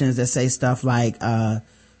descriptions that say stuff like,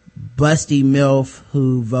 busty MILF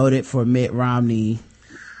who voted for Mitt Romney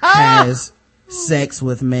has sex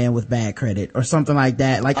with man with bad credit or something like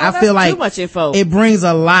that. Like I feel like too much info. It brings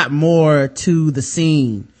a lot more to the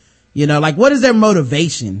scene. You know, like what is their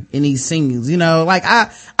motivation in these scenes? You know, like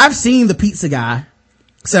I've seen The Pizza Guy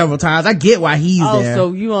several times. I get why he's there.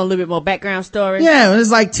 So you want a little bit more background story? Yeah,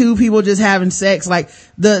 it's like two people just having sex. Like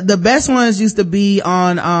the best ones used to be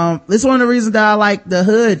on this is one of the reasons that I like the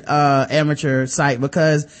Hood amateur site,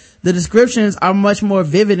 because the descriptions are much more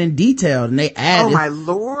vivid and detailed and they add. Oh my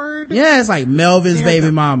lord. Yeah, it's like Melvin's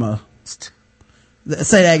baby mama.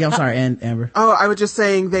 Say that again. I'm sorry, Amber. Oh, I was just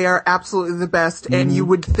saying they are absolutely the best and you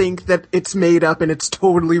would think that it's made up and it's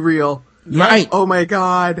totally real. Right. Oh my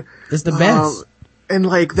god. It's the best. And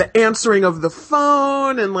like the answering of the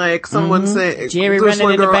phone and like someone saying, Jerry there's running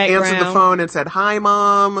one in the girl answered the background. phone and said, "Hi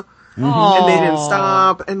mom." And they didn't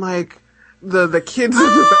stop. And like the kids in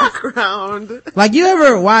the background. Like you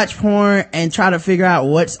ever watch porn and try to figure out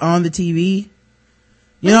what's on the TV?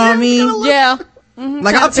 You know what I mean? Yeah.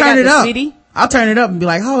 Like I'll turn it up. I'll turn it up and be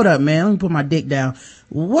like, hold up, man. Let me put my dick down.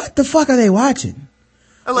 What the fuck are they watching?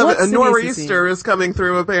 I love it. A nor'easter is coming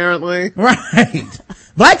through apparently. Right.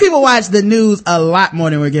 Black people watch the news a lot more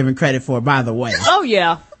than we're giving credit for, by the way. Oh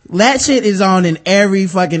yeah. That shit is on in every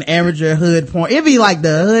fucking amateur hood porn. It'd be like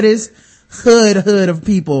the hood of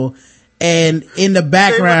people. And in the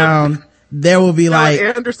background, there will be like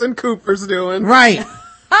Anderson Cooper's doing. Right.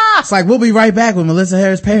 It's like, we'll be right back with Melissa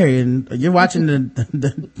Harris Perry and you're watching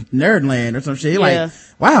the Nerdland or some shit. You're like,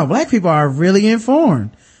 wow, black people are really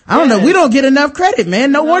informed. I don't know. We don't get enough credit,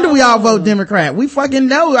 man. No wonder we all vote Democrat. We fucking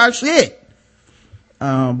know our shit.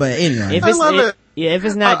 But anyway. If I love it. Yeah, if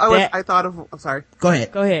it's not I thought of, I'm sorry. Go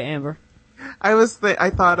ahead. Go ahead, Amber. I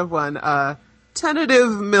thought of one, tentative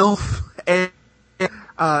MILF and,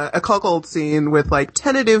 a cuckold scene with like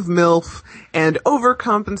tentative MILF and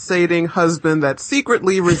overcompensating husband that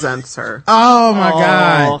secretly resents her. Oh my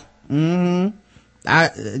God.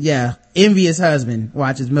 Envious husband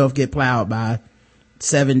watches MILF get plowed by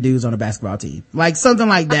 7 dudes on a basketball team. Like something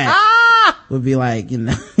like that would be like, you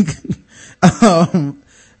know, I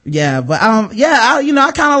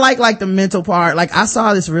kind of like the mental part. Like I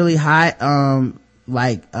saw this really hot,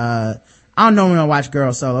 I don't normally watch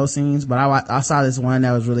girl solo scenes, but I saw this one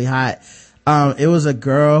that was really hot. It was a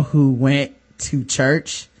girl who went to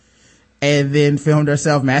church and then filmed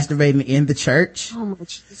herself masturbating in the church. Oh my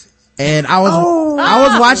Jesus. And I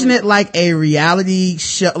was watching it like a reality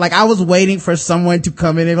show. Like I was waiting for someone to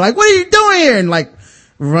come in and be like, what are you doing here? And like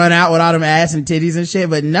run out with all them ass and titties and shit.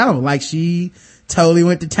 But no, like she totally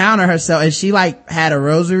went to town on herself and she like had a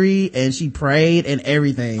rosary and she prayed and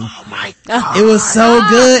everything. Oh my God. It was so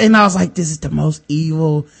good. And I was like, this is the most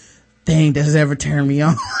evil thing that has ever turned me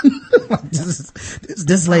on.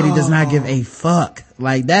 This lady does not give a fuck.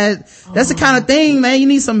 Like that's the kind of thing, man. You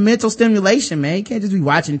need some mental stimulation, man. You can't just be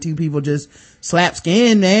watching two people just slap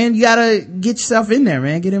skin, man. You gotta get yourself in there,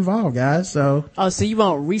 man. Get involved, guys. So you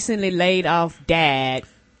want recently laid off dad?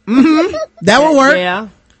 That would work. Yeah,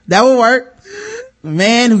 that would work.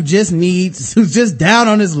 Man who's just down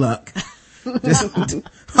on his luck.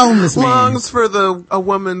 Homeless man. Longs for a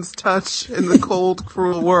woman's touch in the cold,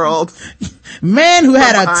 cruel world. Man who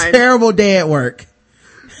had Behind. a terrible day at work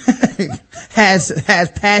has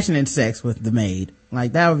passionate sex with the maid.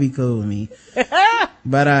 Like, that would be cool with me.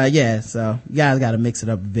 But yeah, so you guys gotta mix it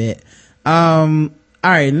up a bit.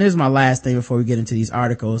 Alright, and this is my last thing before we get into these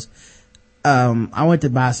articles. I went to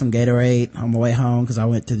buy some Gatorade on my way home because I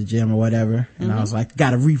went to the gym or whatever, and I was like,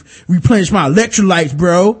 gotta replenish my electrolytes,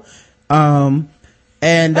 bro.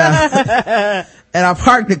 And I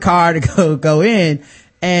parked the car to go in,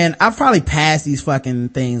 and I've probably passed these fucking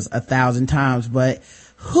things 1,000 times, but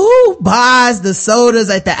who buys the sodas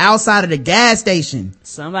at the outside of the gas station?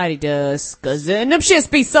 Somebody does, cause them shits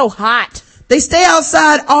be so hot. They stay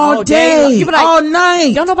outside all day, You be like, all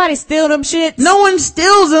night. Don't nobody steal them shits. No one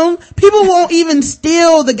steals them. People won't even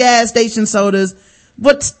steal the gas station sodas,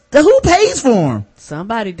 but who pays for them?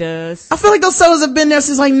 Somebody does. I feel like those sodas have been there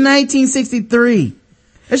since like 1963.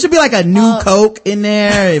 There should be like a new Coke in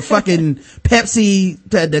there. And fucking Pepsi,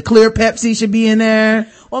 the clear Pepsi should be in there.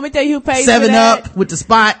 Want me to tell you who pays 7 for that? Up with the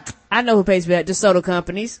spot. I know who pays for that. The soda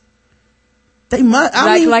companies. They must.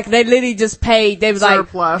 Like they literally just paid. They was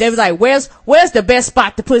Surplus. like, where's the best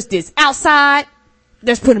spot to put this? Outside.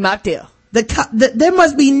 Let's put them out there. There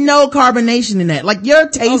must be no carbonation in that. Like your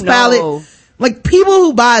taste palette. Like people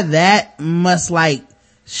who buy that must like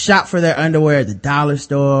shop for their underwear at the dollar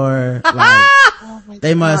store. Like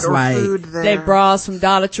they must like they bras from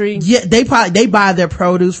Dollar Tree. Yeah, they buy their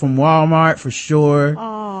produce from Walmart for sure.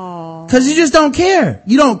 Oh. Cause you just don't care.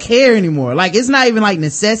 You don't care anymore. Like it's not even like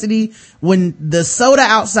necessity when the soda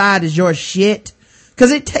outside is your shit.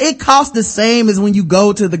 Cause it costs the same as when you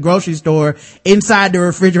go to the grocery store inside the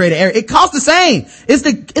refrigerator area. It costs the same. It's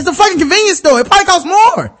the fucking convenience store. It probably costs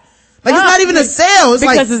more. Like it's not even a sale. It's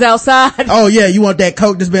because it's outside. Oh yeah, you want that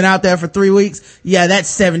Coke that's been out there for 3 weeks? Yeah, that's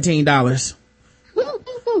 $17.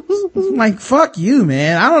 I'm like, fuck you,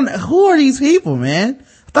 man. I don't know. Who are these people, man?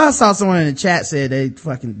 I thought I saw someone in the chat said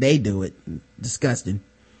they do it. Disgusting.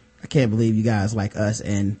 I can't believe you guys like us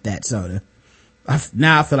and that soda.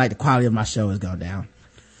 Now I feel like the quality of my show has gone down.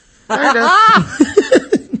 All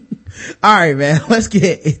right, man. Let's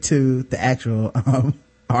get into the actual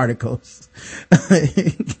articles.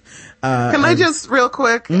 Can I just real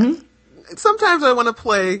quick? Mm-hmm. Sometimes I want to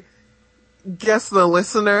play Guess the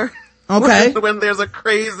Listener. Okay. When there's a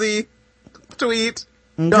crazy tweet.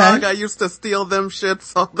 Okay. Dog, I used to steal them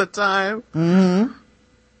shits all the time. Mm-hmm.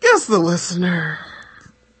 Guess the Listener.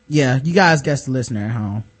 Yeah, you guys guess the listener at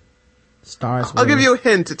home. I'll give you a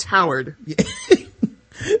hint. It's Howard.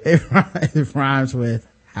 It rhymes with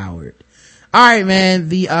Howard. All right, man.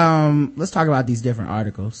 Let's talk about these different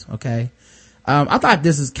articles. Okay. I thought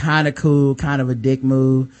this was kind of cool, kind of a dick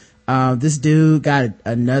move. This dude got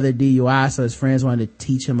another DUI, so his friends wanted to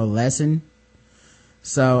teach him a lesson.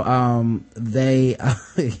 So, they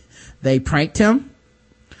pranked him,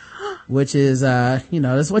 which is,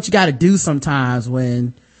 that's what you gotta do sometimes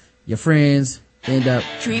when your friends end up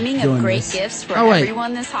dreaming of great gifts for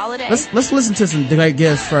everyone this holiday. Let's listen to some great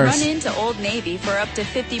gifts first. Run into Old Navy for up to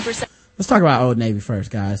 50%. Let's talk about Old Navy first,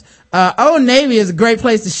 guys. Old Navy is a great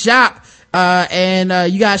place to shop.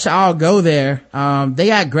 And you guys should all go there. They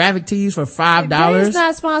got graphic tees for $5. It's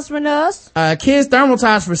not sponsoring us. Kids thermal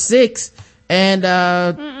tops for $6. And,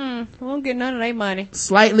 we won't get none of their money.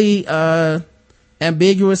 Slightly,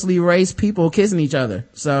 ambiguously race people kissing each other.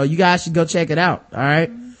 So you guys should go check it out. All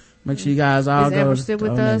right. Make sure you guys all go. Is Amber still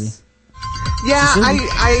with us? Yeah,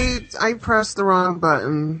 I pressed the wrong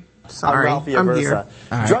button. Sorry, I'm here.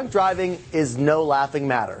 Right. Drunk driving is no laughing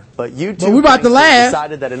matter, but you two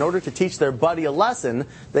decided that in order to teach their buddy a lesson,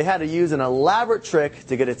 they had to use an elaborate trick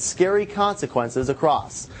to get its scary consequences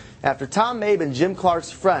across. After Tom Mabe and Jim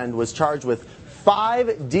Clark's friend was charged with 5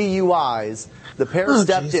 DUIs, the pair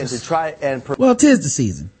stepped in to try and well, 'tis the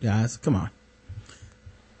season, guys. Come on.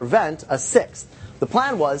 Prevent a 6th. The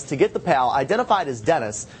plan was to get the pal, identified as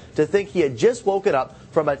Dennis, to think he had just woken up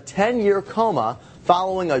from a 10-year coma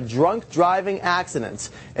following a drunk driving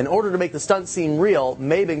accident. In order to make the stunt seem real,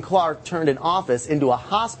 Mabe and Clark turned an office into a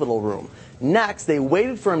hospital room. Next, they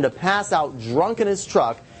waited for him to pass out drunk in his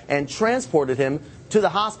truck and transported him to the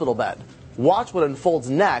hospital bed. Watch what unfolds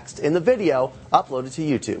next in the video uploaded to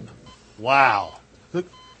YouTube. Wow. Look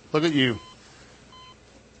at you.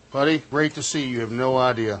 Buddy, great to see you. You have no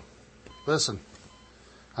idea. Listen,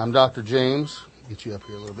 I'm Dr. James. Get you up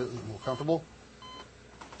here a little bit more comfortable.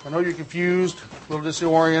 I know you're confused, a little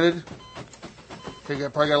disoriented. Probably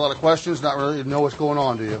got a lot of questions, not really know what's going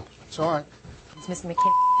on, do you? It's all right. Ms.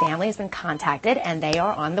 McKinney's family has been contacted, and they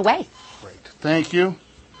are on the way. Great. Thank you.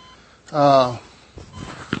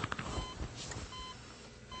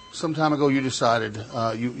 some time ago you decided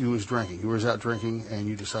you was drinking. You was out drinking and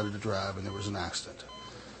you decided to drive, and there was an accident.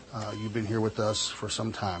 You've been here with us for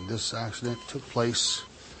some time. This accident took place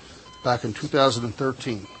back in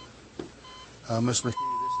 2013. Ms.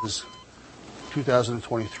 McKinney, this is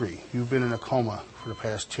 2023. You've been in a coma for the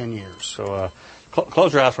past 10 years. So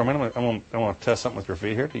close your eyes for a minute. I want to test something with your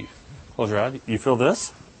feet here. Close your eyes. You feel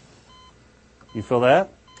this? You feel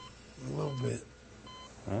that? A little bit.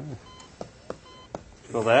 All right.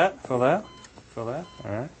 Feel that? Feel that? Feel that?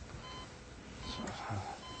 All right.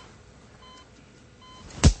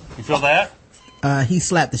 You feel that? He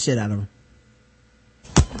slapped the shit out of him.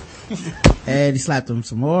 And he slapped him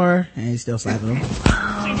some more, and he still slapped him. You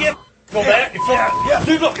feel that? You feel that? Yeah.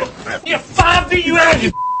 Dude, look. Yeah, 5 DUIs,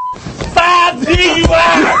 you 5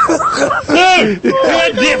 DUIs! Dude, you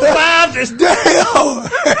did 5 this Damn!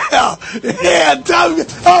 Yeah, Tommy,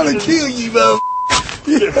 I'm gonna kill you, man.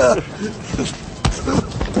 Yeah.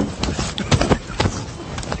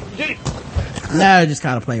 No, just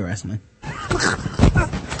kind of play wrestling.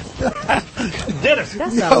 Dennis,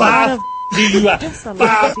 That's a lot of DUIs. That's a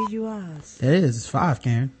lot of DUIs. It is. It's 5,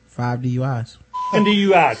 Karen. 5 DUIs. And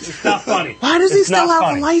DUIs. It's not funny. Why does he It's still not have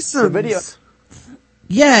funny. a license? The video.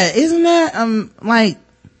 Yeah, isn't that,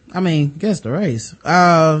 guess the race.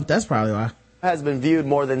 That's probably why. Has been viewed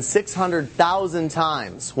more than 600,000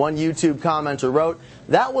 times. One YouTube commenter wrote,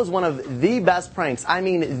 "That was one of the best pranks. I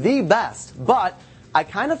mean, the best. But I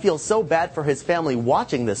kind of feel so bad for his family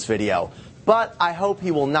watching this video. But I hope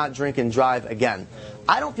he will not drink and drive again."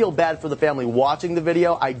 I don't feel bad for the family watching the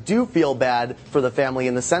video. I do feel bad for the family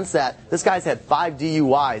in the sense that this guy's had 5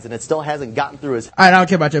 DUIs and it still hasn't gotten through his... Alright, I don't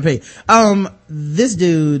care about your opinion. This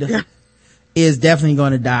dude is definitely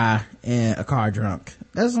going to die in a car drunk.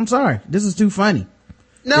 I'm sorry. This is too funny.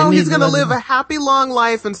 No, he's going to live a happy long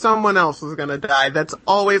life and someone else is going to die. That's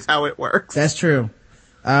always how it works. That's true.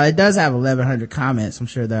 It does have 1,100 comments. I'm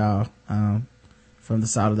sure they're all, from the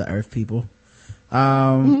Salt of the Earth people.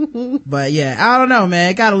 But yeah, I don't know,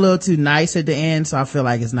 man. It got a little too nice at the end, so I feel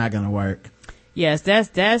like it's not going to work. Yes,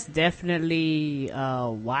 that's definitely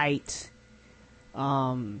white.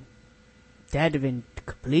 That'd have been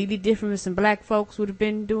completely different if some black folks would have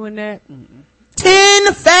been doing that.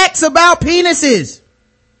 10 facts about penises.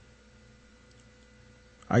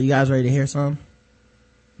 Are you guys ready to hear some?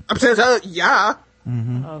 Yeah.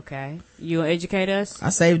 Okay. You gonna educate us? I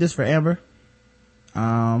saved this for Amber.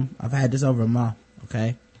 I've had this over a month.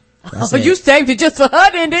 Okay. So you saved it just for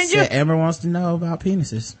her then, didn't you? Amber wants to know about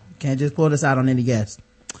penises. Can't just pull this out on any guest.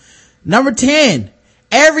 Number 10.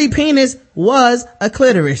 Every penis was a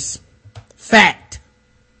clitoris. Fact.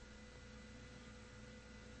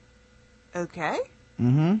 Okay.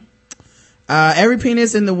 Every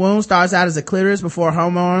penis in the womb starts out as a clitoris before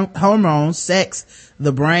hormones sex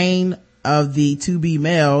the brain of the to-be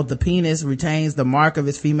male. The penis retains the mark of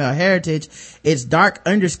its female heritage. Its dark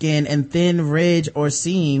underskin and thin ridge or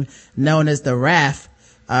seam, known as the raphe,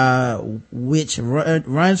 which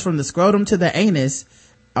runs from the scrotum to the anus,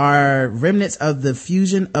 are remnants of the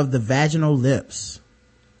fusion of the vaginal lips.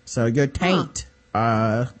 So your taint,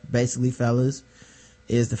 basically, fellas,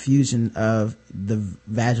 is the fusion of the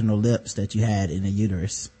vaginal lips that you had in the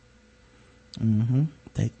uterus.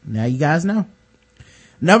 Now you guys know.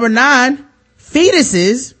 Number 9,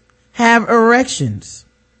 fetuses have erections.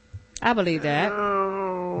 I believe that.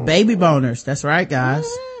 Baby boners. That's right, guys.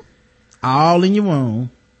 All in your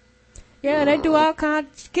womb. Yeah, they do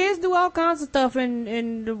kids do all kinds of stuff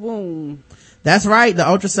in the womb. That's right. The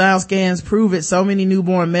ultrasound scans prove it. So many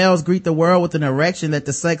newborn males greet the world with an erection that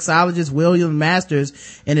the sexologist William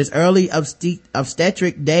Masters, in his early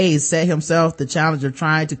obstetric days, set himself the challenge of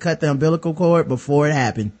trying to cut the umbilical cord before it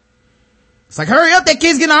happened. It's like, hurry up, that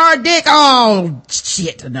kid's getting a hard dick. Oh,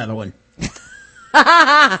 shit, another one.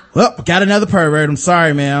 Well, got another pervert. I'm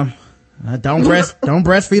sorry, ma'am. Don't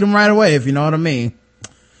breastfeed them right away, if you know what I mean.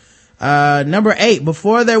 Number 8,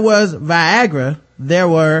 before there was Viagra, there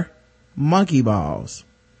were monkey balls.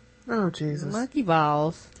 Oh, Jesus. Monkey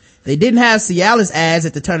balls. They didn't have Cialis ads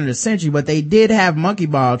at the turn of the century, but they did have monkey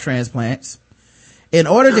ball transplants. In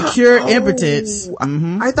order to cure impotence.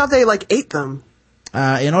 I thought they ate them.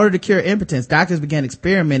 In order to cure impotence, doctors began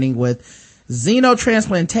experimenting with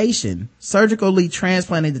xenotransplantation, surgically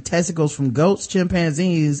transplanting the testicles from goats,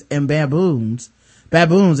 chimpanzees, and baboons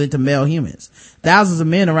into male humans. Thousands of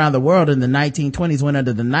men around the world in the 1920s went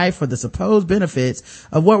under the knife for the supposed benefits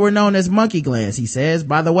of what were known as monkey glands, he says.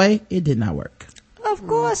 By the way, it did not work. Of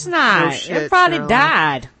course not. Oh, shit, it probably no.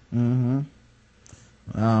 died.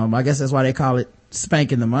 I guess that's why they call it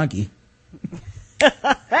spanking the monkey.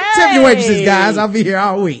 Tip your waitresses, guys. I'll be here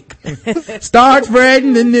all week. Start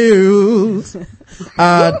spreading the news.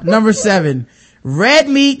 Number 7, red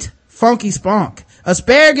meat, funky spunk.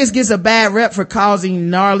 Asparagus gets a bad rep for causing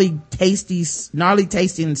gnarly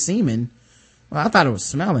tasting semen. Well, I thought it was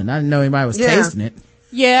smelling. I didn't know anybody was tasting it.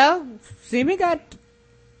 Yeah. Semen got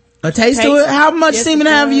a taste to it? How much semen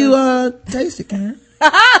have you tasted, Karen?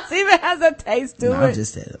 Semen has a taste to it. I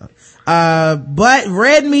just said it. But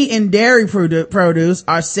red meat and dairy produce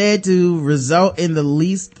are said to result in the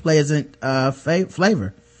least pleasant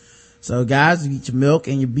flavor. So guys, you eat your milk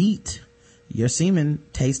and your beet, your semen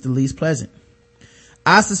tastes the least pleasant.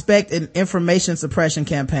 I suspect an information suppression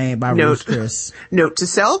campaign by Ruth Chris. Note to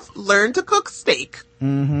self, learn to cook steak.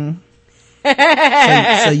 Mm-hmm.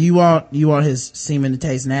 so you want his semen to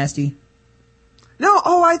taste nasty? No,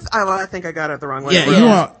 I think I got it the wrong way.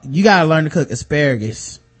 Yeah, you gotta learn to cook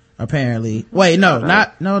asparagus, apparently. Wait,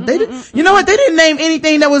 they didn't, you know what? They didn't name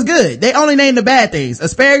anything that was good. They only named the bad things.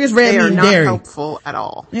 Asparagus, red meat, and dairy. They are not helpful at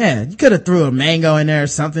all. Yeah, you could have threw a mango in there or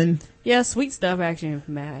something. Yeah, sweet stuff actually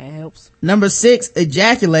helps. Number 6,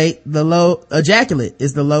 ejaculate is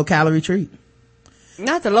the low calorie treat.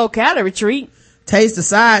 Not the low calorie treat. Taste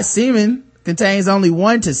aside, semen contains only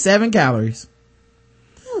 1 to 7 calories.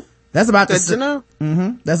 That's about good to know.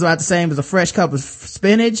 That's about the same as a fresh cup of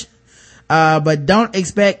spinach. But don't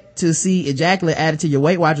expect to see ejaculate added to your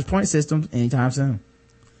Weight Watchers point system anytime soon.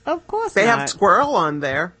 Of course they not. have squirrel on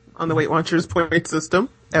there on the Weight Watchers point system.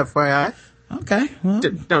 FYI. Okay. Well.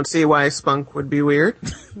 Don't see why spunk would be weird.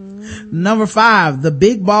 Number 5, the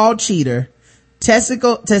big bald cheater.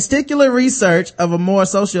 Testicular research of a more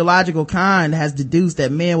sociological kind has deduced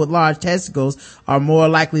that men with large testicles are more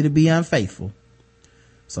likely to be unfaithful.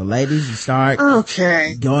 So ladies, you start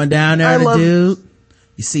going down there to dude.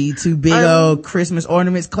 You see 2 big old Christmas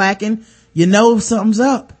ornaments clacking. You know something's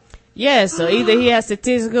up. Yeah, so either he has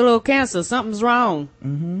testicular cancer, something's wrong.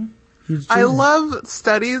 Mm-hmm. I love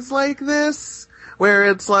studies like this where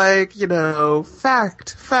it's like,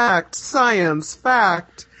 fact, science,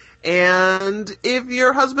 fact. And if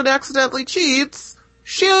your husband accidentally cheats,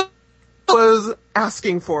 she was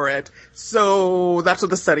asking for it. So that's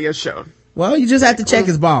what the study has shown. Well, you just have to check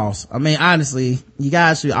his balls. I mean, honestly, you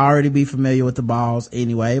guys should already be familiar with the balls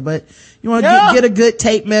anyway, but you want to get a good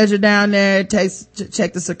tape measure down there,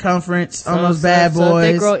 check the circumference on those bad boys. So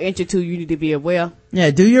if they grow an inch or 2, you need to be aware.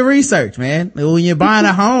 Yeah, do your research, man. When you're buying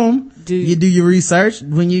a home, you do your research.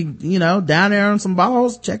 When you down there on some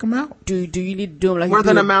balls, check them out. Do you need to do them like more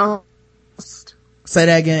than a mouth? Say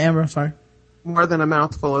that again, Amber. I'm sorry. More than a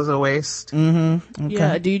mouthful is a waste. Mm-hmm. Okay.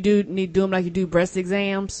 Yeah. Do you need to do them like you do breast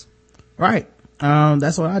exams? Right.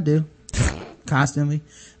 That's what I do. Constantly.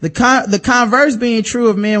 The converse being true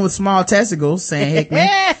of men with small testicles, saying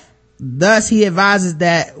Hickman. Thus, he advises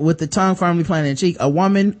that with the tongue firmly planted in the cheek, a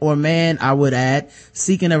woman or man, I would add,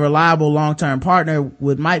 seeking a reliable long-term partner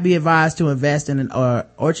might be advised to invest in an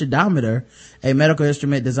orchidometer, a medical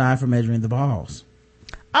instrument designed for measuring the balls.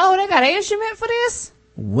 Oh, they got an instrument for this?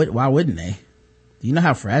 Why wouldn't they? Do you know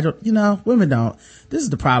how fragile? Women don't. This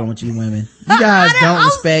is the problem with you women. You guys don't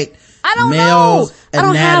respect males' anatomy. I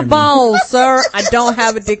don't have balls, sir. I don't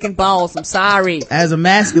have a dick and balls. I'm sorry. As a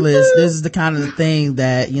masculist, this is the kind of thing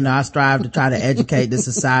that, I strive to try to educate the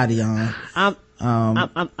society on.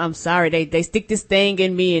 I'm sorry. They stick this thing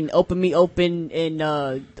in me and open me open and,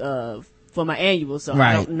 for my annual. So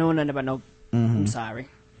right. I don't know nothing about no, I'm sorry.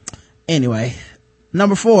 Anyway,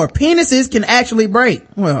 number 4, penises can actually break.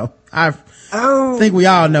 Well, I think we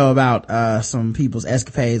all know about some people's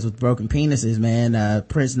escapades with broken penises, man.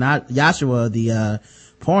 Prince Joshua, the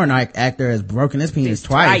porn actor, has broken his penis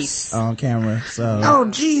twice on camera. So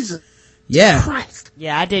Jesus. Yeah. Christ.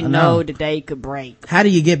 Yeah, I didn't know that they could break. How do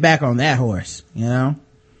you get back on that horse?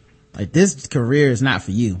 Like, this career is not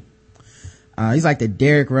for you. He's like the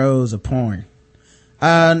Derrick Rose of porn.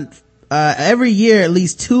 Every year at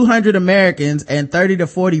least 200 Americans and 30 to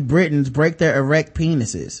 40 Britons break their erect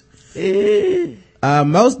penises.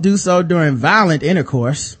 Most do so during violent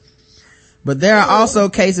intercourse, but there are also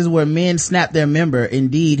cases where men snap their member.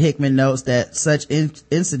 Indeed, Hickman notes that such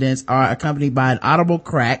incidents are accompanied by an audible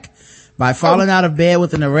crack, by falling out of bed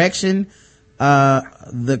with an erection,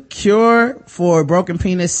 the cure for a broken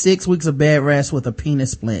penis, 6 weeks of bed rest with a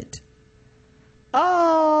penis splint.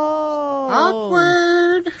 Oh,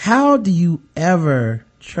 awkward. How do you ever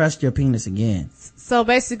trust your penis again? So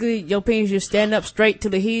basically, your penis, you stand up straight to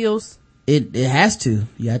the heels? It has to.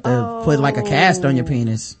 You have to put like a cast on your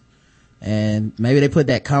penis. And maybe they put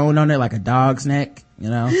that cone on it like a dog's neck,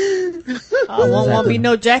 won't be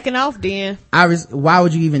no jacking off then. Why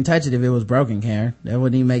would you even touch it if it was broken, Karen? That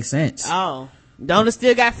wouldn't even make sense. Oh. Don't it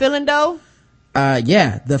still got feeling though?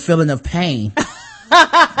 Yeah, the feeling of pain.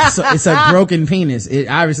 So it's a broken penis. It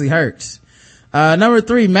obviously hurts. Number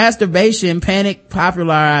 3, masturbation panic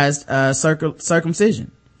popularized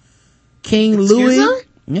circumcision. King Louis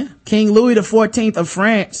the 14th of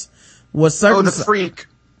France was circumcised. Oh, the freak.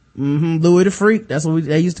 Louis the Freak. That's what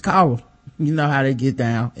they used to call him. You know how they get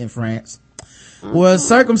down in France. Was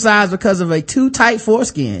circumcised because of a too tight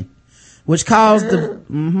foreskin, which caused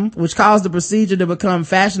the procedure to become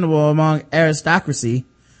fashionable among aristocracy.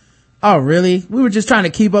 Oh, really? We were just trying to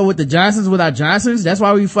keep up with the Johnsons without Johnsons? That's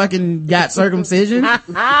why we fucking got circumcision?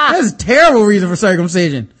 That's a terrible reason for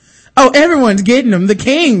circumcision. Oh, everyone's getting them. The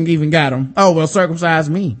king even got them. Oh, well, circumcise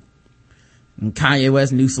me. And Kanye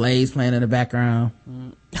West, New Slaves playing in the background.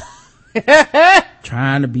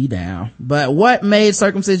 Trying to be down. But what made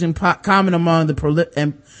circumcision common among the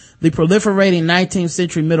proliferating 19th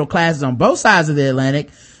century middle classes on both sides of the Atlantic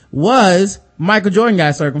was Michael Jordan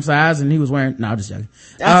got circumcised and he was wearing, no, I'm just joking.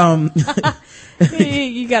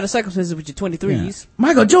 You got a circumcision with your 23s. Yeah.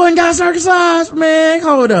 Michael Jordan got circumcised, man.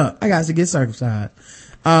 Hold up. I got to get circumcised.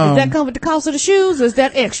 Does that come with the cost of the shoes or is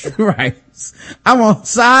that extra? Right. I want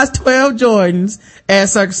size 12 Jordans and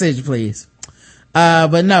circumcision, please.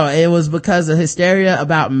 But no, it was because of hysteria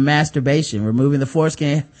about masturbation. Removing the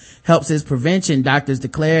foreskin helps its prevention, doctors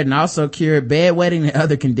declared, and also cured bedwetting and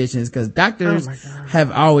other conditions, because doctors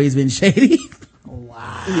have always been shady.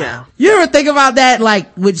 Wow. Yeah. You ever think about that,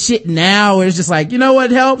 like, with shit now, where it's just like, you know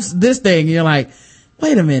what helps? This thing. And you're like,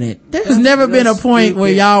 wait a minute. There's never been a point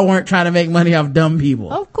where y'all weren't trying to make money off dumb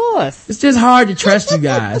people. Of course. It's just hard to trust you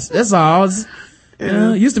guys. That's all. It's, you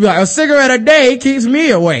know, it used to be like, a cigarette a day keeps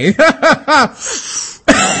me away.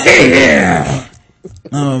 Yeah.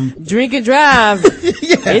 Drink and drive.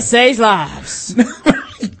 It saves lives.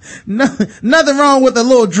 Nothing wrong with a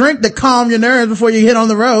little drink to calm your nerves before you hit on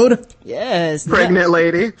the road. Yes. Pregnant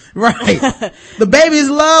lady. Right. The babies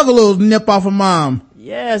love a little nip off of mom.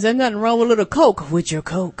 Yes, there's nothing wrong with a little Coke with your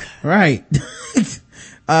Coke. Right.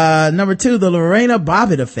 Number 2, the Lorena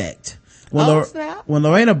Bobbitt effect. When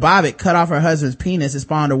Lorena Bobbitt cut off her husband's penis, it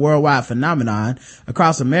spawned a worldwide phenomenon.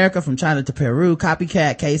 Across America, from China to Peru,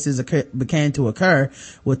 copycat cases began to occur,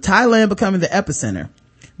 with Thailand becoming the epicenter.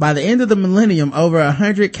 By the end of the millennium, over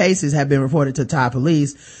 100 cases have been reported to Thai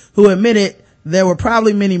police, who admitted there were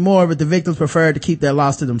probably many more, but the victims preferred to keep their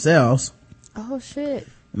loss to themselves. Oh, shit.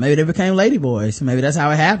 Maybe they became ladyboys. Maybe that's how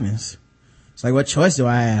it happens. It's like, what choice do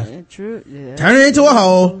I have? Yeah, true. Yeah. Turn it into a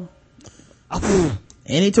hole.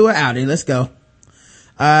 Any to an outie. Let's go.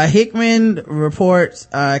 Hickman reports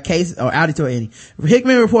outie to an any.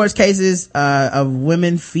 Hickman reports cases of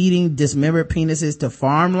women feeding dismembered penises to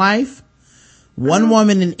farm life. One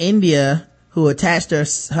woman in India who attached her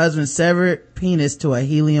husband's severed penis to a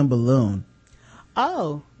helium balloon.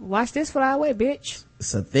 Oh, watch this fly away, bitch.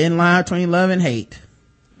 It's a thin line between love and hate.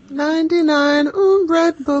 99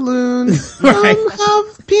 red balloons. Right.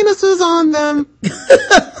 Have penises on them.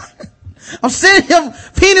 I'm sending your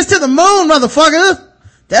penis to the moon, motherfucker.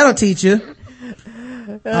 That'll teach you.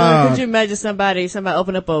 Could you imagine somebody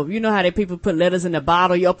open up you know how people put letters in a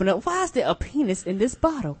bottle, you open up, why is there a penis in this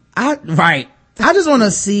bottle? Right. I just want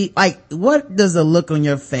to see, like, what does the look on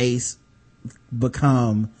your face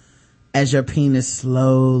become as your penis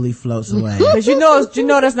slowly floats away? Because you know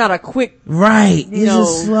that's not a quick. Right. It's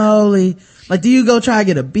just slowly. Like, do you go try to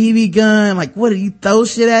get a BB gun? Like, what do you throw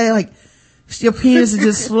shit at it? Like, your penis is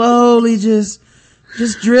just slowly just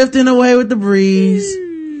drifting away with the breeze.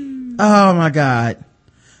 Oh my God.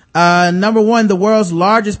 Number 1, the world's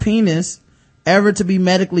largest penis ever to be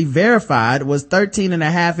medically verified was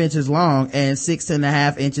 13.5 inches long and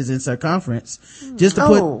 6.5 inches in circumference. Just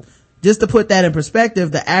to put that in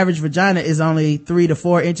perspective, the average vagina is only 3 to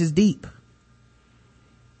 4 inches deep.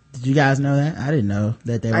 Did you guys know that? I didn't know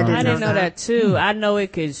that they were. I didn't know that too. I know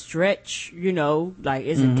it could stretch, like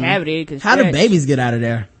it's a cavity. It can How stretch. do babies get out of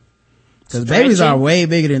there? Because babies are way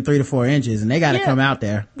bigger than 3 to 4 inches and they got to come out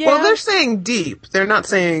there. Yeah. Well, they're saying deep. They're not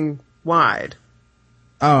saying wide.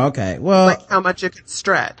 Oh, okay. Well, like how much it can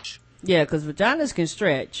stretch. Yeah, because vaginas can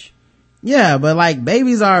stretch. Yeah, but like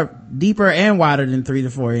babies are deeper and wider than 3 to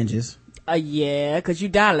 4 inches. Yeah, because you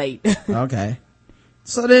dilate. Okay.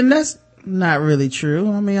 So then that's not really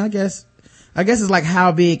true. I mean, I guess it's like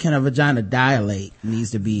how big can a vagina dilate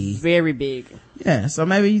needs to be. Very big. Yeah, so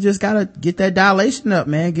maybe you just gotta get that dilation up,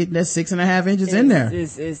 man. Get that 6.5 inches in there.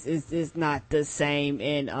 It's not the same.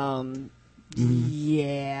 And,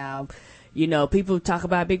 yeah. You know, people talk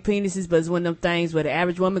about big penises, but it's one of them things where the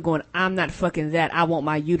average woman going, I'm not fucking that. I want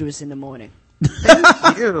my uterus in the morning.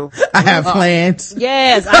 Thank you. I have plans.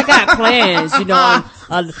 Yes, I got plans. You know,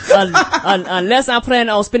 unless I'm planning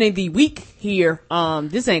on spending the week here,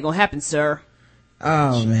 this ain't gonna happen, sir.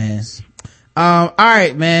 Oh man. All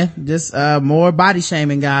right, man. Just more body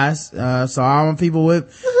shaming, guys. So all people with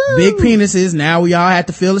big penises, now we all have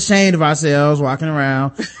to feel ashamed of ourselves walking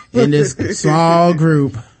around in this small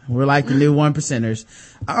group. We're like the new 1%ers.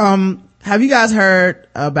 Have you guys heard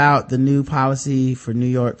about the new policy for New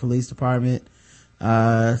York Police Department?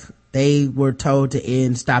 They were told to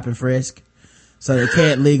end stop and frisk, so they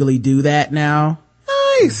can't legally do that now.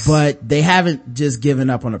 Nice. But they haven't just given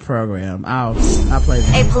up on the program. I'll play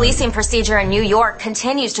them. A policing procedure in New York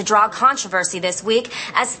continues to draw controversy this week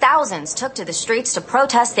as thousands took to the streets to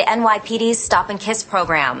protest the NYPD's Stop and Kiss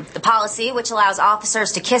program. The policy, which allows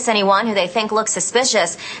officers to kiss anyone who they think looks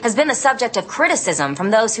suspicious, has been the subject of criticism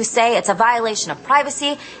from those who say it's a violation of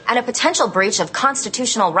privacy and a potential breach of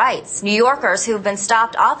constitutional rights. New Yorkers who've been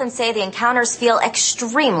stopped often say the encounters feel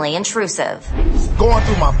extremely intrusive. Going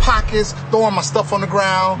through my pockets, throwing my stuff on the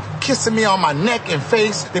ground, kissing me on my neck and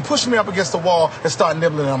face. They push me up against the wall and start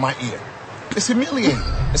nibbling on my ear. It's humiliating.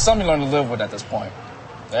 It's something you learn to live with at this point.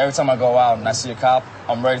 Every time I go out and I see a cop,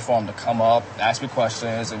 I'm ready for him to come up, ask me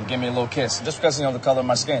questions, and give me a little kiss, just because, the color of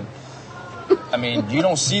my skin. I mean, you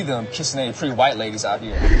don't see them kissing any pretty white ladies out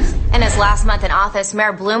here. In his last month in office,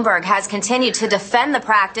 Mayor Bloomberg has continued to defend the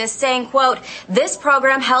practice, saying, quote, "This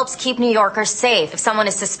program helps keep New Yorkers safe. If someone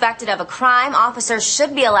is suspected of a crime, officers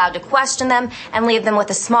should be allowed to question them and leave them with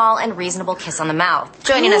a small and reasonable kiss on the mouth."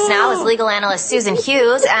 Joining us now is legal analyst Susan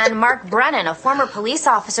Hughes and Mark Brennan, a former police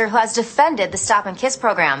officer who has defended the Stop and Kiss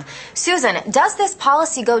program. Susan, does this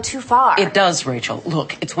policy go too far? It does, Rachel.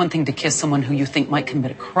 Look, it's one thing to kiss someone who you think might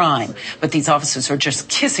commit a crime, but these officers are just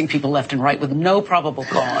kissing people left and right with no probable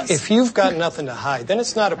cause. If you've got nothing to hide, then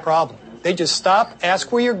it's not a problem. They just stop,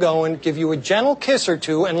 ask where you're going, give you a gentle kiss or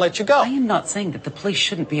two, and let you go. I am not saying that the police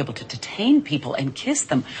shouldn't be able to detain people and kiss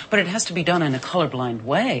them, but it has to be done in a colorblind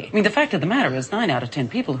way. I mean, the fact of the matter is 9 out of 10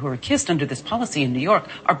 people who are kissed under this policy in New York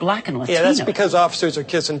are black and Latino. Yeah, that's because officers are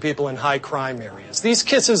kissing people in high crime areas. These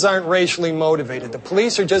kisses aren't racially motivated. The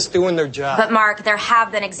police are just doing their job. But Mark, there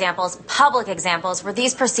have been examples, public examples, where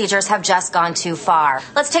these procedures have just gone too far.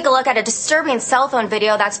 Let's take a look at a disturbing cell phone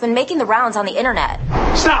video that's been making the rounds on the internet.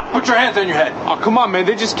 Stop! Put your hands on your head. Oh, come on, man.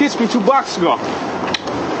 They just kissed me 2 blocks ago.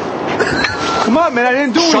 Come on, man. I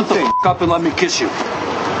didn't do anything. Shut the f*** up and let me kiss you.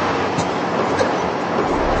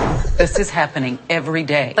 This is happening every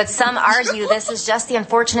day. But some argue this is just the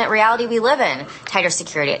unfortunate reality we live in. Tighter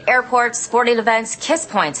security at airports, sporting events, kiss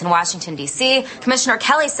points in Washington, D.C. Commissioner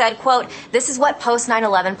Kelly said, quote, "This is what post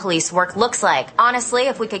 9/11 police work looks like. Honestly,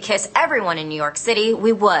 if we could kiss everyone in New York City,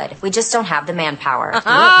 we would. We just don't have the manpower." Look, the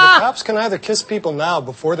cops can either kiss people now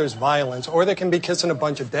before there's violence, or they can be kissing a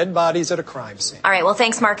bunch of dead bodies at a crime scene. All right, well,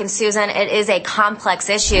 thanks, Mark and Susan. It is a complex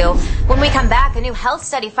issue. When we come back, a new health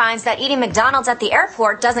study finds that eating McDonald's at the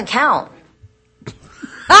airport doesn't count.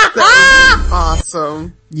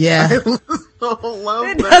 Awesome. Yeah. I love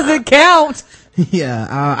It that. doesn't count. Yeah,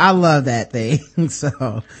 I love that thing.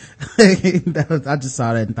 So I just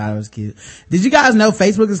saw that and thought it was cute. Did you guys know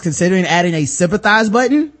Facebook is considering adding a sympathize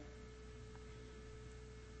button?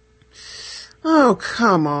 Oh,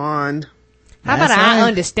 come on. How about That's I right.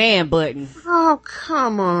 understand button? Oh,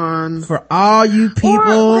 come on. For all you people.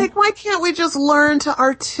 Or, like, why can't we just learn to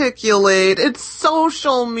articulate? It's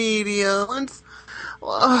social media.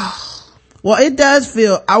 Well, it does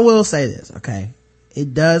feel, I will say this, okay?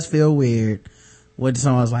 It does feel weird when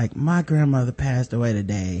someone's like, my grandmother passed away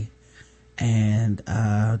today and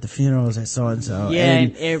the funeral is at so-and-so. Yeah,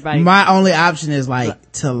 and everybody. My only option is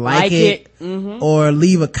like to like it or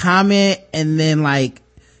leave a comment and then like,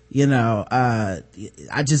 I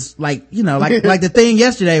just like, like the thing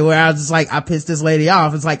yesterday where I was just like, I pissed this lady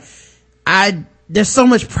off. It's like, there's so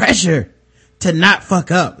much pressure to not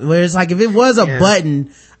fuck up. Where it's like, if it was a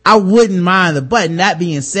button, I wouldn't mind the button. That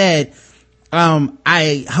being said,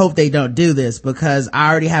 I hope they don't do this because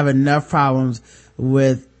I already have enough problems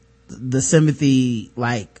with the sympathy,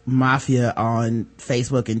 like, mafia on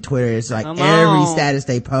Facebook and Twitter. It's like every status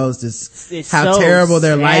they post is how so terrible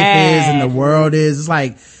their life is and the sad. world is. It's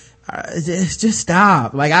like, just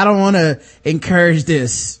stop. Like, I don't want to encourage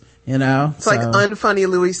this. It's like unfunny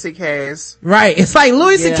Louis C.K.'s. Right. It's like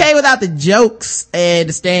Louis C.K. without the jokes and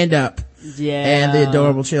the stand up. Yeah. And the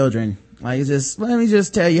adorable children. Like, it's let me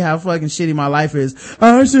just tell you how fucking shitty my life is.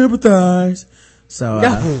 I sympathize. So,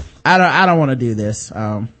 I don't want to do this.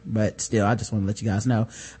 But still, I just want to let you guys know.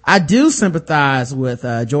 I do sympathize with,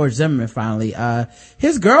 George Zimmerman finally.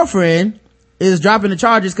 His girlfriend is dropping the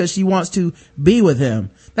charges because she wants to be with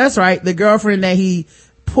him. That's right. The girlfriend that he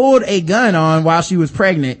pulled a gun on while she was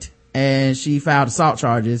pregnant and she filed assault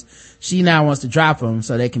charges. She now wants to drop him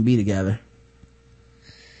so they can be together.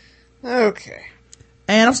 Okay.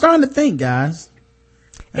 And I'm starting to think, guys.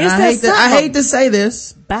 I hate to say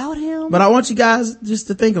this about him, but I want you guys just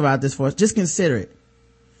to think about this for us. Just consider it.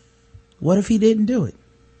 What if he didn't do it?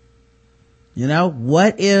 You know,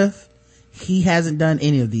 what if he hasn't done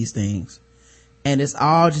any of these things and it's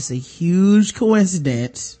all just a huge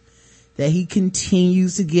coincidence that he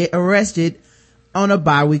continues to get arrested on a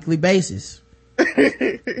bi-weekly basis?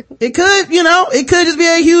 It could just be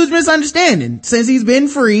a huge misunderstanding since he's been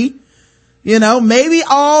free. You know, maybe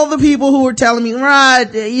all the people who were telling me,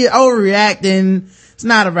 Rod, you're overreacting. It's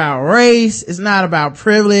not about race. It's not about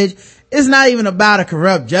privilege. It's not even about a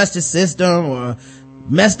corrupt justice system or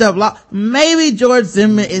messed up law. Maybe George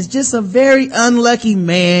Zimmerman is just a very unlucky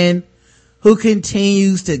man who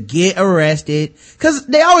continues to get arrested because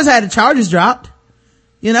they always had the charges dropped.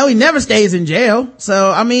 You know, he never stays in jail.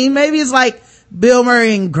 So, I mean, maybe it's like Bill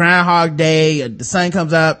Murray in Groundhog Day. The sun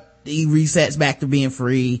comes up, he resets back to being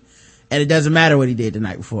free, and it doesn't matter what he did the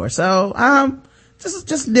night before. So,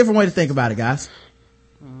 just a different way to think about it, guys.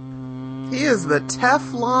 He is the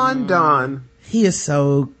Teflon Don. He is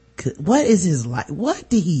so good. What is his life? What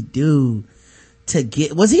did he do to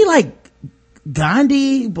get, was he like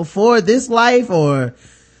Gandhi before this life, or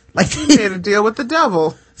like he made a deal with the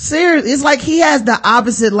devil? Seriously, it's like he has the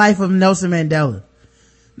opposite life of Nelson Mandela.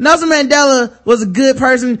 Nelson Mandela was a good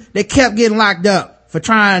person that kept getting locked up for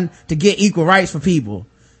trying to get equal rights for people.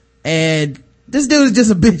 And this dude is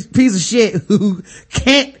just a big piece of shit who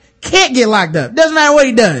can't get locked up. Doesn't matter what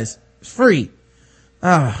he does. It's free.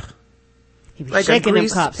 He be like shaking a them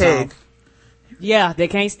greased cops pig. off. Yeah, they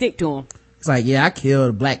can't stick to him. It's like, yeah, I killed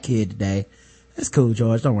a black kid today. It's cool,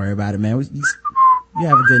 George. Don't worry about it, man. You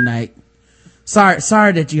have a good night.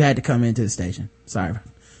 Sorry that you had to come into the station. Sorry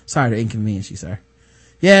to inconvenience you, sir.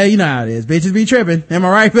 Yeah, you know how it is. Bitches be tripping. Am I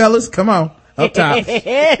right, fellas? Come on. Up top.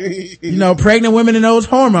 You know, pregnant women and those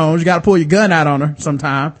hormones, you gotta pull your gun out on her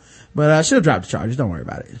sometime. But, she'll drop the charges. Don't worry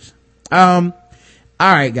about it.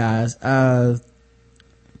 Alright, guys.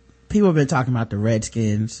 People have been talking about the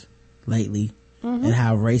Redskins lately and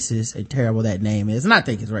how racist and terrible that name is. And I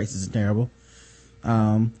think it's racist and terrible.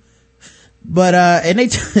 And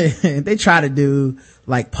they try to do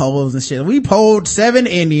like polls and shit. We polled 7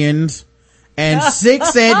 Indians and 6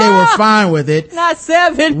 said they were fine with it. Not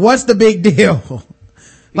 7. What's the big deal?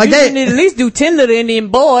 Like you need to at least do 10 little Indian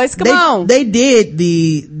boys. Come on. They did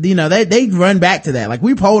they run back to that. Like,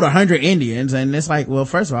 we polled 100 Indians and it's like, well,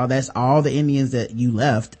 first of all, that's all the Indians that you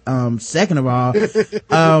left. Second of all, if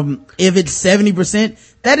it's 70%,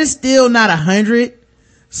 that is still not 100.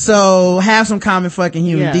 So have some common fucking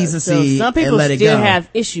human decency. So some people and let it still go. have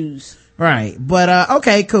issues. Right. But,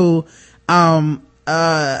 okay, cool.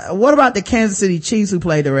 What about the Kansas City Chiefs who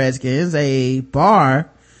played the Redskins? A bar,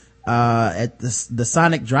 at the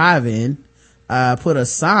Sonic Drive-In, put a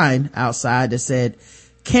sign outside that said,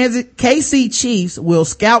 KC Chiefs will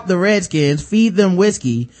scalp the Redskins, feed them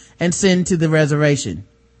whiskey, and send to the reservation.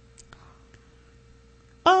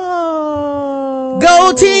 Oh.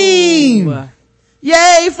 Go team!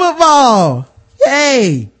 Yay, football!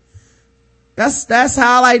 Yay! That's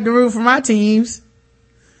how I like to root for my teams.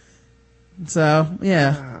 So,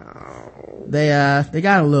 yeah. They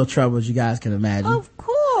got a little trouble, as you guys can imagine. Of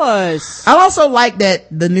course. I also like that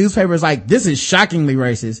the newspaper is like, this is shockingly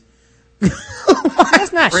racist.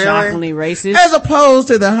 That's not shockingly racist. As opposed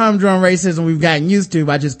to the humdrum racism we've gotten used to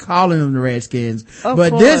by just calling them the Redskins.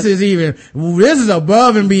 But this is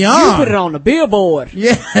above and beyond. You put it on the billboard.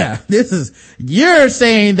 Yeah. You're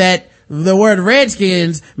saying that the word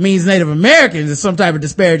Redskins means Native Americans in some type of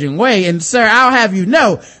disparaging way. And sir, I'll have you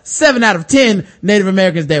know, 7 out of 10 Native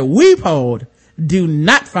Americans that we polled do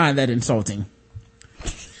not find that insulting.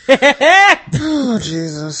 Oh,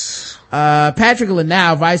 Jesus. Patrick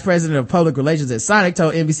Lanau, vice president of public relations at Sonic,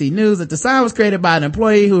 told NBC News that the sign was created by an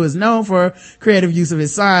employee who is known for creative use of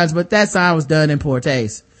his signs, but that sign was done in poor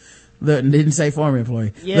taste. Didn't say former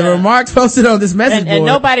employee. Yeah. The remarks posted on this message board. And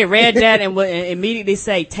nobody read that and would immediately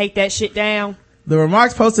say, take that shit down. The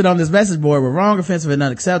remarks posted on this message board were wrong, offensive, and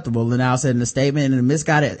unacceptable, Lanau said in a statement. In a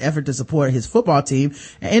misguided effort to support his football team,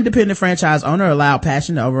 an independent franchise owner allowed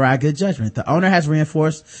passion to override good judgment. The owner has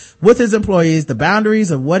reinforced with his employees the boundaries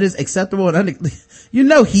of what is acceptable and you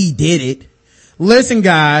know he did it. Listen,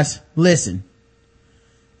 guys, listen.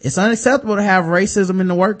 It's unacceptable to have racism in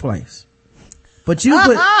the workplace. But you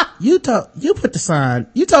put the sign,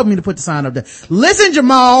 you told me to put the sign up there. Listen,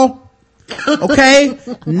 Jamal. Okay?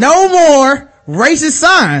 No more racist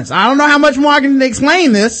signs. I don't know how much more I can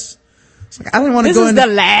explain this. It's like, I didn't want to go in. This is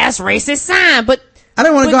the last racist sign, but I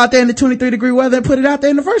didn't want to go out there in the 23-degree weather and put it out there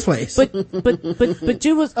in the first place. But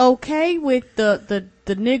you was okay with the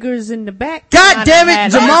niggers in the back. God damn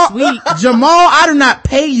it, Jamal. Jamal, I do not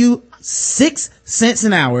pay you. 6 cents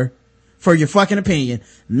an hour for your fucking opinion.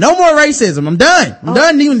 No more racism. I'm done. I'm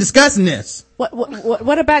done even discussing this.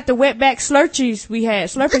 What about the wetback Slurpees we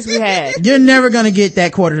had? You're never gonna get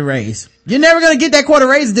that quarter raise. You're never gonna get that quarter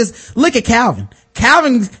raise. Just look at Calvin.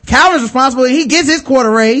 Calvin's responsible. He gets his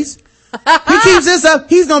quarter raise. He keeps this up.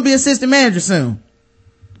 He's gonna be assistant manager soon.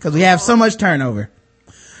 Cause we have so much turnover.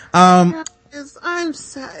 I'm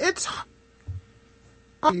sad. It's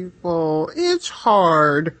people. It's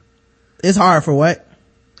hard. It's hard for what?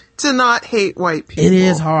 To not hate white people. It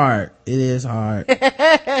is hard. No,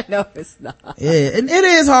 it's not. It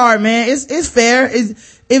is hard, man. It's fair.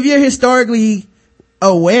 If you're historically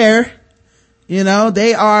aware, you know,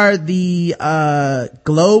 they are the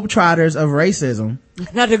globetrotters of racism.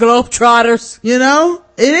 Not the Globetrotters. You know,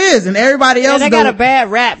 it is, and everybody else. They got a bad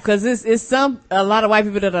rap because it's a lot of white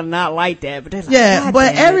people that are not like that. But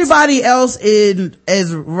but everybody else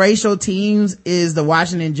as racial teams is the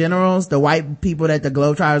Washington Generals, the white people that the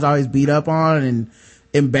Globetrotters always beat up on and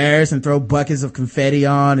embarrass and throw buckets of confetti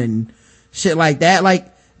on and shit like that.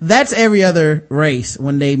 Like that's every other race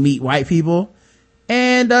when they meet white people.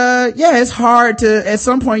 And it's hard to, at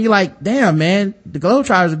some point you're like, damn man, the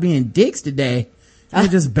Globetrotters are being dicks today. They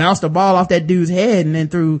just bounced the ball off that dude's head and then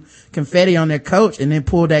threw confetti on their coach and then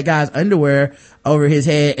pulled that guy's underwear over his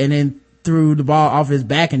head and then threw the ball off his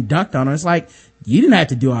back and dunked on him. It's like, you didn't have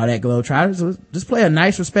to do all that, Globetrotters. Just play a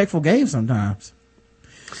nice, respectful game sometimes.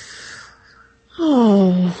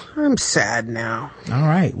 Oh, I'm sad now. All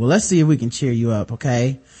right. Well, let's see if we can cheer you up,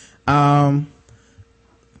 okay?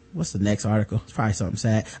 What's the next article? It's probably something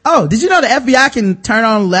sad. Oh, did you know the FBI can turn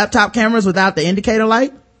on laptop cameras without the indicator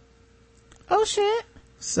light? Oh shit.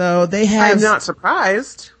 So they have. I'm not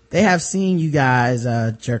surprised. They have seen you guys,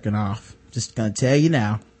 jerking off. Just gonna tell you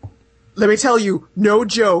now. Let me tell you, no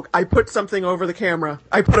joke. I put something over the camera.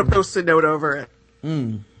 I put a post-it note over it.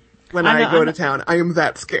 When I go to town. I am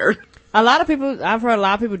that scared. A lot of people, I've heard a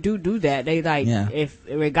lot of people do that. They like,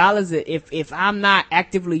 if I'm not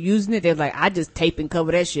actively using it, they're like, I just tape and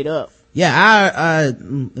cover that shit up. Yeah,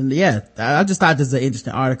 I just thought this was an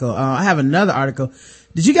interesting article. I have another article.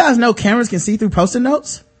 Did you guys know cameras can see through post-it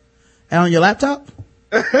notes on your laptop?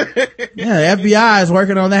 Yeah, the FBI is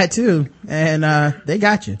working on that too. And, they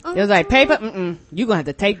got you. It was like, paper, you gonna have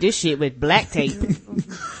to tape this shit with black tape.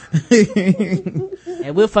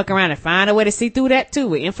 And we'll fuck around and find a way to see through that too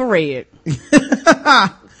with infrared.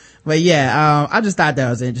 But yeah, I just thought that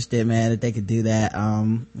was interesting, man, that they could do that.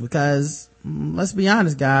 Because let's be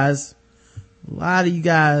honest, guys, a lot of you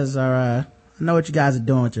guys are, I know what you guys are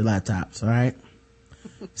doing with your laptops, all right?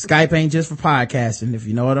 Skype ain't just for podcasting, if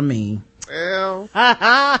you know what I mean. Well.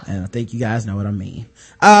 And I think you guys know what I mean.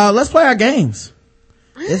 Let's play our games.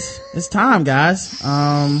 It's time, guys.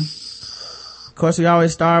 Of course, we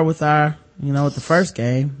always start with our, with the first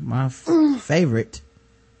game, my favorite.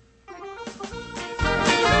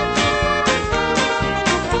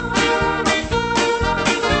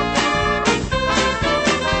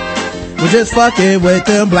 We're just fucking with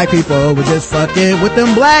them black people. We're just fucking with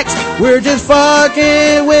them blacks. We're just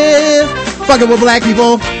fucking with black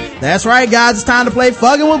people. That's right, guys. It's time to play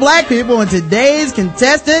fucking with black people. And today's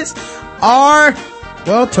contestants are,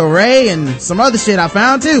 Teray and some other shit I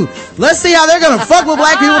found too. Let's see how they're gonna fuck with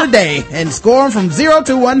black people today and score them from 0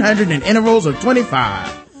 to 100 in intervals of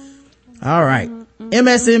 25. All right.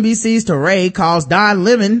 MSNBC's Teray calls Don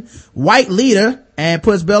Lemon white leader and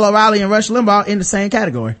puts Bill O'Reilly and Rush Limbaugh in the same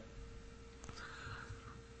category.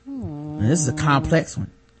 This is a complex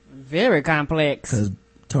one. Very complex. Because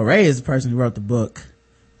Teray is the person who wrote the book,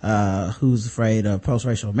 Who's Afraid of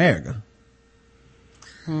Post-Racial America.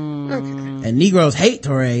 Okay. And Negroes hate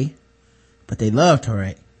Teray, but they love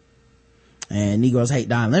Teray. And Negroes hate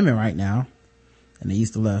Don Lemon right now, and they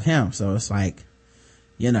used to love him. So it's like,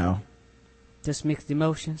 just mixed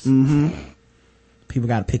emotions. People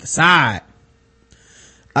gotta pick a side.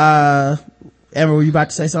 Emma, were you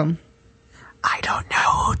about to say something? I don't know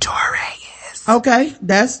who Teray is. Okay,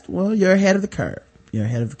 you're ahead of the curve.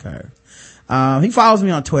 He follows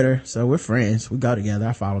me on Twitter, so we're friends. We go together.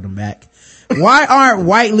 I followed him back. Why aren't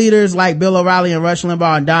white leaders like Bill O'Reilly and Rush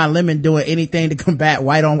Limbaugh and Don Lemon doing anything to combat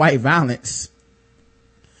white on white violence?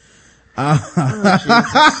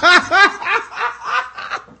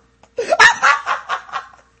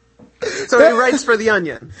 So he writes for The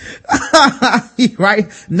Onion.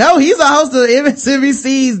 Right? No, he's a host of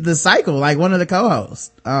MSNBC's The Cycle, like one of the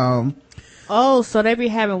co-hosts. So they be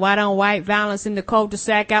having white on white violence in the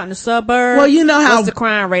cul-de-sac out in the suburbs? Well, you know how... What's the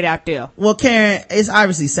crime rate out there? Well, Karen, it's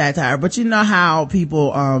obviously satire, but you know how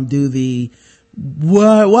people, do the,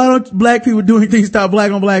 why don't black people do anything to stop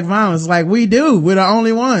black on black violence? Like, we do. We're the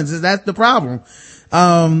only ones. That's the problem.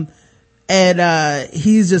 And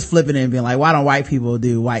he's just flipping it and being like, why don't white people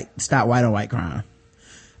stop white on white crime?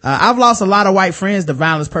 I've lost a lot of white friends to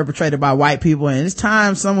violence perpetrated by white people, and it's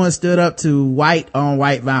time someone stood up to white on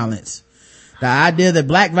white violence. The idea that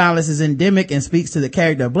black violence is endemic and speaks to the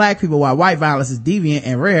character of black people while white violence is deviant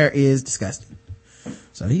and rare is disgusting.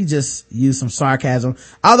 So he just used some sarcasm.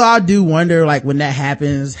 Although I do wonder, like, when that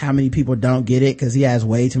happens, how many people don't get it, because he has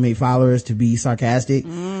way too many followers to be sarcastic.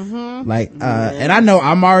 Like, and I know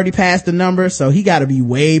I'm already past the number, so he gotta be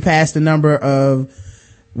way past the number of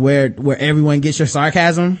where everyone gets your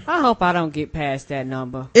sarcasm. I hope I don't get past that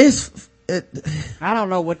number. I don't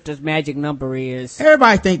know what the magic number is.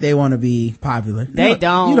 Everybody think they want to be popular. They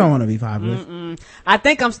don't. You don't want to be popular. I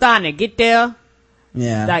think I'm starting to get there.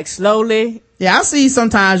 Yeah. Like slowly. Yeah, I see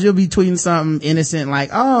sometimes you'll be tweeting something innocent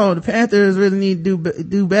like, oh, the Panthers really need to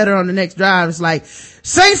do better on the next drive. It's like,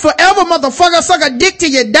 Saints forever, motherfucker, suck a dick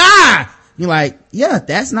till you die. You're like, yeah,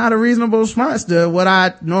 that's not a reasonable response to what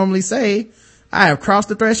I normally say. I have crossed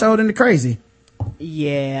the threshold into crazy.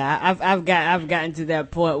 Yeah, I've gotten to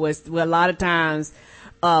that point where a lot of times,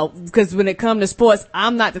 because when it comes to sports,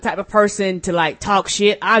 I'm not the type of person to like talk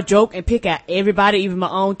shit. I joke and pick at everybody, even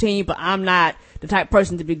my own team, but I'm not the type of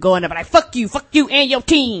person to be going up and like, fuck you and your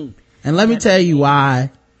team. And let me tell you why.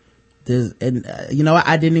 You know what?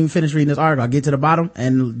 I didn't even finish reading this article. I'll get to the bottom,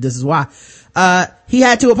 and this is why. He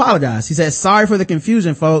had to apologize. He said, sorry for the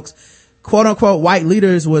confusion, folks. Quote unquote white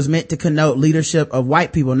leaders was meant to connote leadership of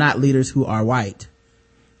white people, not leaders who are white.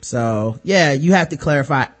 So yeah, you have to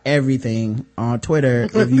clarify everything on Twitter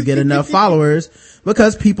if you get enough followers,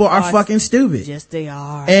 because people are fucking stupid. Yes, they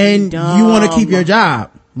are. And you want to keep your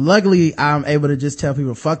job. Luckily, I'm able to just tell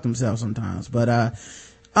people to fuck themselves sometimes. But,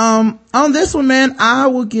 on this one, man, I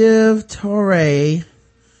will give Touré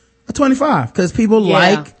a 25, because people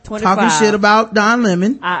like 25. talking shit about Don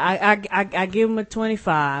Lemon. I give him a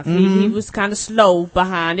 25. He was kind of slow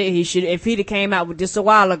behind it. If he'd have came out with this a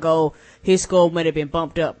while ago, his score might have been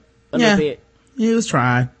bumped up a little bit. He was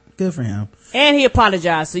trying. Good for him. And he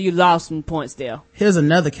apologized, so you lost some points there. Here's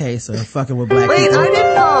another case of fucking with black Wait, people. I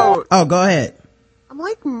didn't vote. Oh, go ahead. I'm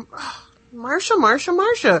like,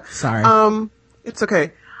 Marsha. Sorry. It's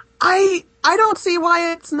okay. I don't see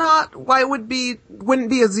why it wouldn't be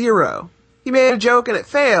a 0. He made a joke and it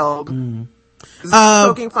failed.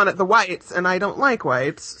 Poking fun at the whites, and I don't like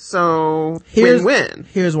whites, so win-win.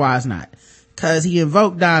 Here's why it's not. Cause he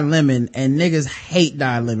invoked Don Lemon, and niggas hate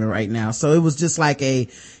Don Lemon right now. So it was just like he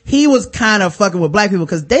was kind of fucking with black people,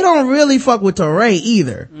 cause they don't really fuck with Touré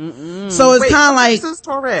either. So it's kind of like. What race is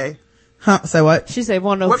Touré? Huh? Say what? She said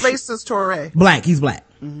one of. What race is Touré? Black. He's black.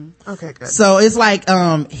 Okay, good. So it's like,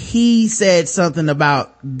 he said something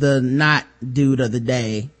about the not dude of the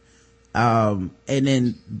day. And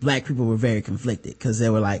then black people were very conflicted, cause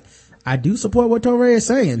they were like, I do support what Touré is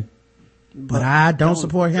saying, but I don't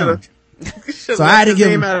support him. So I had to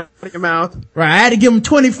give him out of your mouth. Right, I had to give him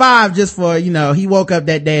 25 just for, he woke up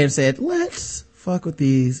that day and said, let's fuck with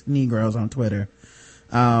these Negroes on Twitter.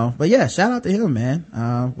 But yeah, shout out to him,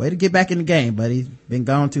 man. Way to get back in the game, buddy. Been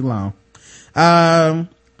gone too long.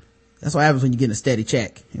 That's what happens when you get a steady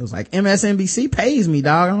check. It was like, MSNBC pays me,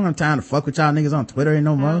 dog. I don't have time to fuck with y'all niggas on Twitter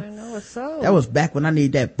no more. I know it's so. That was back when I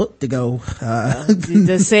needed that book to go.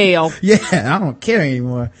 The sale. Yeah, I don't care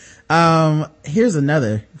anymore. Here's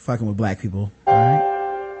another fucking with black people. All right.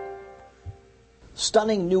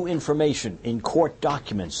 Stunning new information in court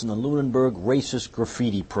documents in the Lunenburg racist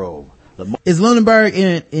graffiti probe. Is Lunenburg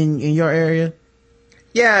in your area?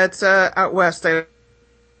 Yeah, it's out west there.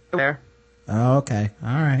 Oh, okay. All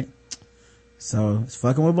right. So it's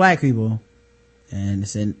fucking with black people, and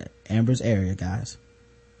it's in Amber's area, guys.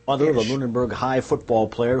 Mother of a Lunenburg High football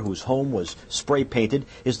player whose home was spray painted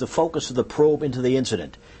is the focus of the probe into the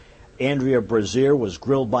incident. Andrea Brazier was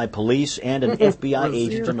grilled by police and an FBI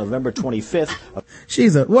agent on November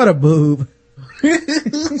 25th. What a boob.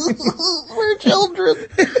 We're children.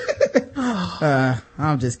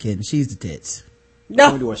 I'm just kidding. She's the tits.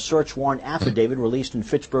 Going to a search warrant affidavit released in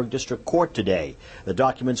Fitchburg District Court today. The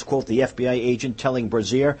documents quote the FBI agent telling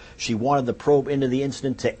Brazier she wanted the probe into the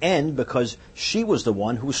incident to end because she was the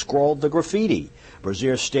one who scrawled the graffiti.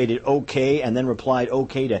 Brazier stated okay and then replied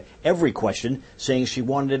okay to every question, saying she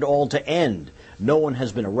wanted it all to end. No one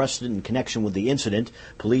has been arrested in connection with the incident.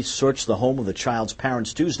 Police searched the home of the child's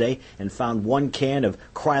parents Tuesday and found 1 can of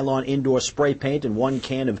Krylon indoor spray paint and 1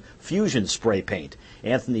 can of Fusion spray paint.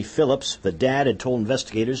 Anthony Phillips, the dad, had told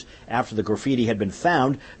investigators after the graffiti had been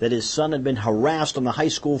found that his son had been harassed on the high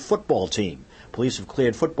school football team. Police have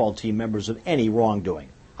cleared football team members of any wrongdoing.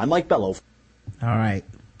 I'm Mike Bello. All right.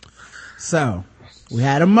 So, we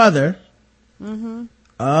had a mother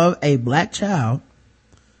of a black child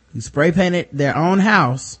who spray painted their own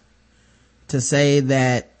house to say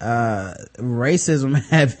that racism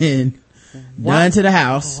had been done to the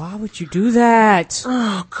house. Why would you do that?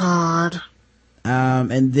 Oh God.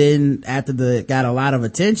 And then after got a lot of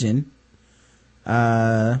attention,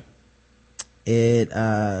 that's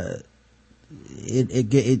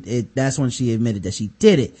when she admitted that she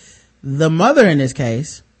did it. The mother in this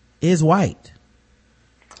case is white.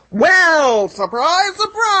 Well, surprise,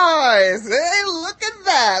 surprise. Hey, look at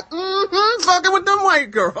that. Fucking with them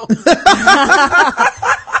white girls.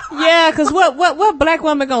 Yeah, cause what black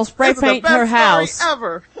woman gonna spray paint her house? Story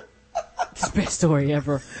ever. It's the best story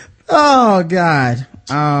ever. Oh God.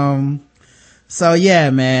 So yeah,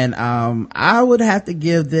 man, I would have to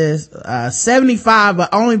give this 75,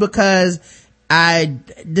 but only because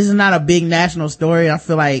this is not a big national story. I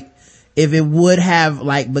feel like if it would have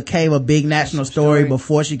like became a big national story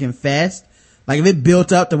before she confessed, like if it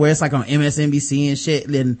built up to where it's like on MSNBC and shit,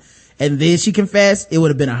 and then she confessed, it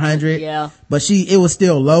would have been 100. Yeah. But it was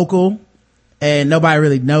still local and nobody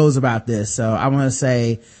really knows about this. So I'm going to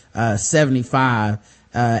say 75.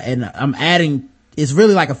 And I'm adding, it's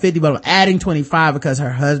really like a 50, but I'm adding 25 because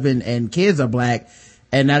her husband and kids are black.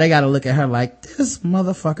 And now they got to look at her like, this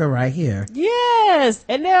motherfucker right here. Yes,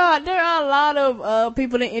 and there are a lot of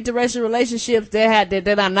people in interracial relationships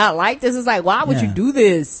that are not like this. It's like, why would you do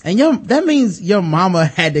this? And that means your mama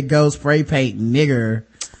had to go spray paint nigger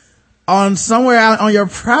on somewhere out on your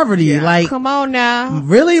property. Yeah. Like, come on now,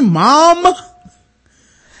 really, mom?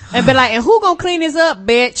 And be like, and who gonna clean this up,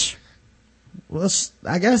 bitch? Well,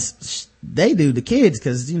 I guess they do, the kids,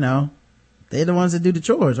 because they're the ones that do the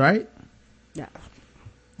chores, right? Yeah.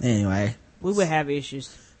 Anyway, we would have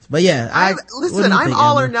issues. But yeah, listen, I'm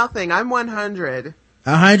all or nothing. I'm 100.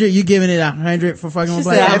 100? You giving it 100 for fucking with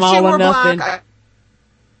black? I'm all or nothing.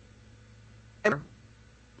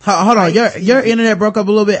 Hold on, your internet broke up a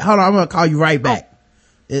little bit. Hold on, I'm gonna call you right back.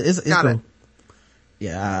 It's got cool. it.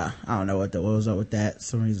 Yeah, I don't know what was up with that.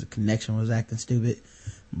 Some reason the connection was acting stupid.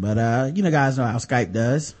 But guys know how Skype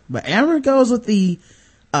does. But Amber goes with the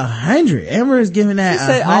 100. Amber is giving that. You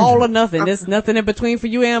say all or nothing. There's nothing in between for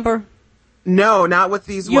you, Amber. No, not with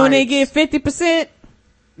these. You only get 50%.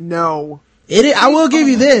 No, I will give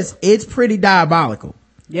you this. It's pretty diabolical.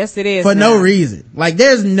 Yes, it is. For no reason. Like,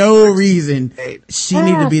 there's no reason she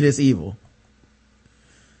need to be this evil.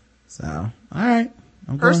 So, all right.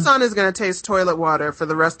 Her son is going to taste toilet water for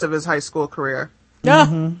the rest of his high school career. Yeah.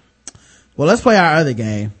 Mm-hmm. Well, let's play our other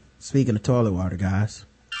game. Speaking of toilet water, guys.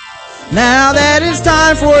 Now that it's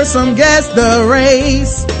time for some Guess the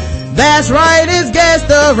Race. That's right, it's Guess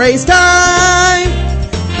the Race time.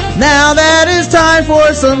 Now that it's time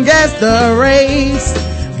for some Guess the Race.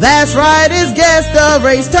 That's right, it's Guess the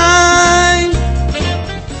Race time.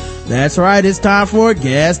 That's right, it's time for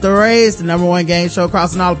Guess the Race, the #1 game show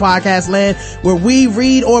crossing all the podcast land, where we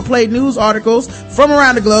read or play news articles from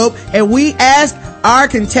around the globe, and we ask our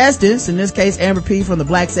contestants, in this case Amber P from the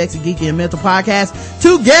Black Sexy Geeky and Mental podcast,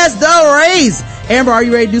 to guess the race. Amber, are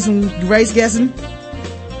you ready to do some race guessing?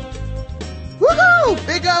 Woohoo!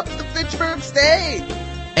 Big up the Fitchburg State.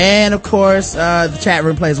 And of course, the chat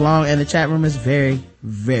room plays along, and the chat room is very,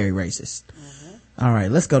 very racist. All right,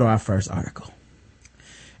 let's go to our first article.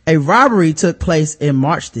 A robbery took place in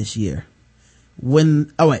March this year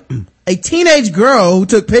when, a teenage girl who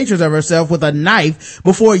took pictures of herself with a knife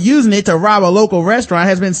before using it to rob a local restaurant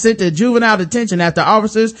has been sent to juvenile detention after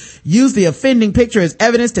officers used the offending picture as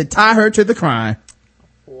evidence to tie her to the crime.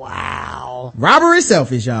 Wow. Robbery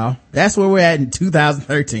selfish, y'all. That's where we're at in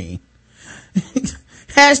 2013.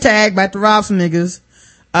 Hashtag about to rob some niggas.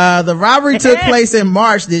 The robbery took place in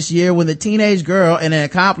March this year when the teenage girl and an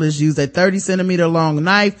accomplice used a 30-centimeter long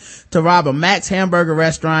knife to rob a Max hamburger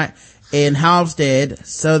restaurant in Halmstad,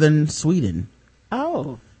 southern Sweden.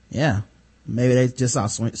 Oh. Yeah. Maybe they just saw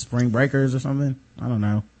Spring Breakers or something. I don't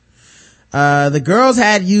know. The girls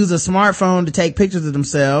had used a smartphone to take pictures of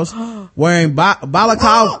themselves wearing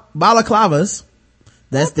balaclavas.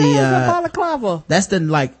 That's balaclava? That's the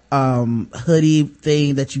like hoodie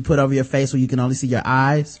thing that you put over your face where you can only see your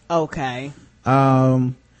eyes. Okay.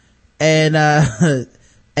 And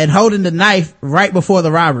holding the knife right before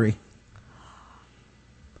the robbery.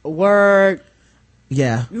 Word.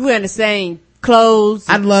 Yeah. You wearing the same clothes.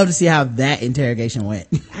 I'd love to see how that interrogation went.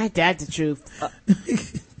 Ain't that the truth?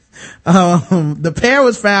 The pair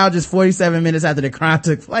was found just 47 minutes after the crime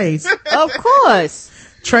took place. Of course.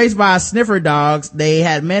 Traced by sniffer dogs, they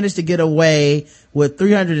had managed to get away with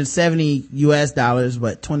 $370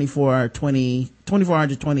 but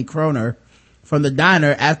 2,420 kroner from the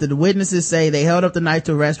diner after the witnesses say they held up the knife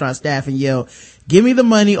to restaurant staff and yelled, "Give me the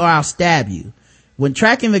money or I'll stab you." When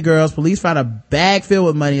tracking the girls, police found a bag filled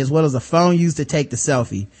with money as well as a phone used to take the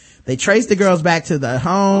selfie. They traced the girls back to the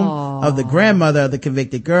home of the grandmother of the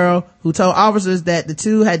convicted girl, who told officers that the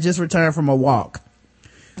two had just returned from a walk.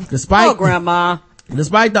 Despite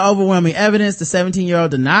the overwhelming evidence, the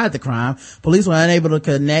 17-year-old denied the crime. Police were unable to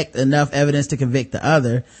connect enough evidence to convict the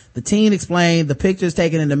other. The teen explained the pictures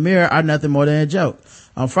taken in the mirror are nothing more than a joke.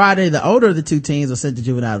 On Friday, the older of the two teens was sent to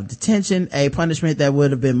juvenile detention, a punishment that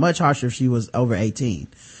would have been much harsher if she was over 18.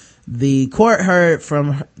 The court heard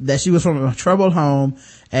that she was from a troubled home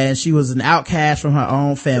and she was an outcast from her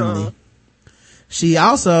own family. She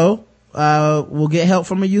also will get help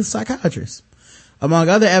from a youth psychiatrist. Among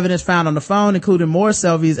other evidence found on the phone, including more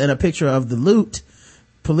selfies and a picture of the loot,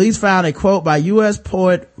 police found a quote by U.S.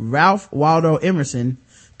 poet Ralph Waldo Emerson,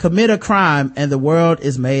 "Commit a crime and the world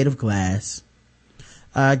is made of glass."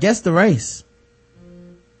 Guess the race.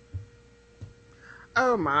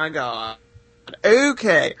 Oh my god.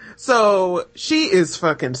 Okay. So, she is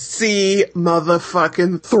fucking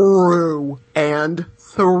motherfucking through and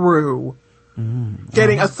through.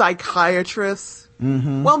 Getting a psychiatrist.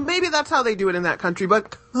 Well, maybe that's how they do it in that country,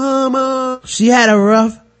 but come on. She had a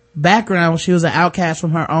rough background. She was an outcast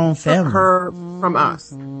from her own family. From us.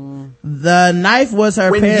 The knife was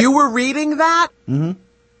her When you were reading that,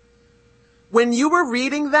 when you were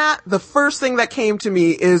reading that, the first thing that came to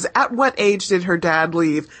me is, at what age did her dad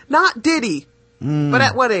leave? Not did he, but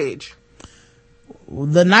at what age?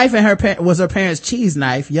 The knife in her was her parents' cheese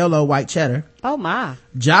knife, yellow, white cheddar. Oh my.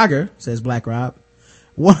 Jogger, says Black Rob.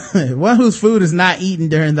 One whose food is not eaten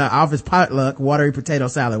during the office potluck, watery potato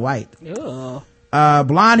salad, white. Ew.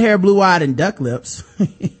 Blonde hair, blue-eyed, and duck lips.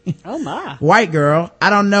 Oh my. White girl. I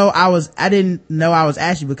didn't know I was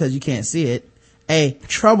ashy because you can't see it. A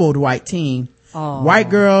troubled white teen. Aww. White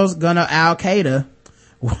girls gonna Al-Qaeda.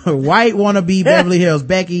 White wannabe Beverly Hills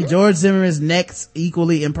Becky. George Zimmerman's next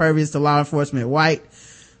equally impervious to law enforcement.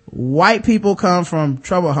 White people come from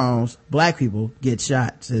trouble homes. Black people get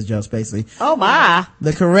shot, says Joe Spacely. Oh my.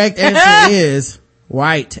 The correct answer is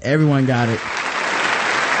white. Everyone got it.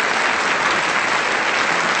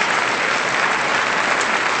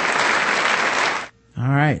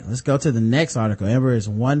 All right, let's go to the next article. Amber is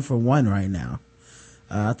 1 for 1 right now.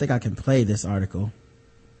 I think I can play this article.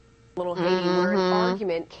 Little Haiti, where an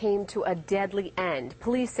argument came to a deadly end.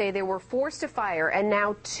 Police say they were forced to fire, and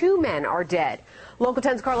now 2 men are dead. Local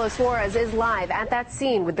 10's Carlos Suarez is live at that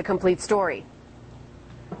scene with the complete story.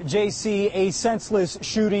 JC, a senseless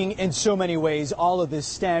shooting in so many ways. All of this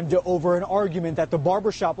stemmed over an argument that the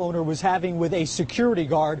barbershop owner was having with a security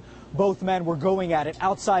guard. Both men were going at it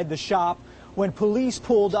outside the shop when police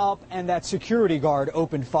pulled up and that security guard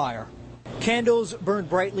opened fire. Candles burned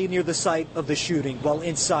brightly near the site of the shooting, while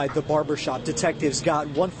inside the barbershop, detectives got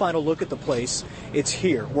one final look at the place. It's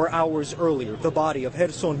here, where hours earlier, the body of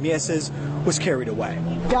Gerson Mieses was carried away.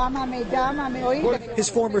 His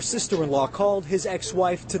former sister-in-law called his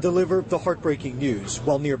ex-wife to deliver the heartbreaking news,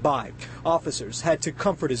 while nearby, officers had to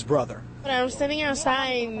comfort his brother. I was standing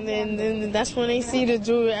outside, and that's when they see the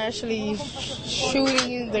dude actually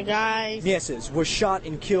shooting the guy. Mieses was shot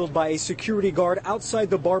and killed by a security guard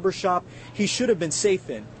outside the barbershop he should have been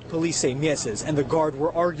safe in. Police say Mieses and the guard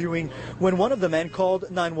were arguing when one of the men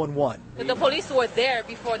called 911. The police were there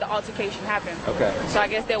before the altercation happened. Okay. So I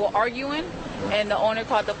guess they were arguing, and the owner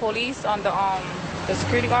called the police on the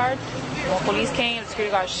security guard. When police came, the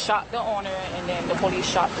security guard shot the owner, and then the police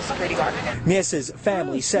shot the security guard. Mieses'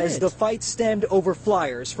 family says the fight stemmed over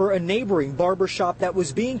flyers for a neighboring barbershop that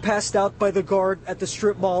was being passed out by the guard at the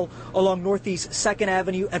strip mall along Northeast 2nd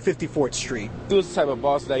Avenue and 54th Street. He was the type of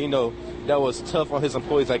boss that, that was tough on his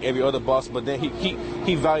employees like every other boss, but then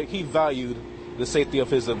he valued the safety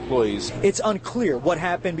of his employees. It's unclear what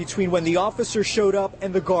happened between when the officer showed up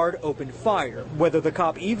and the guard opened fire, whether the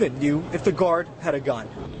cop even knew if the guard had a gun.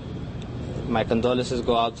 My condolences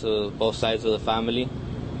go out to both sides of the family,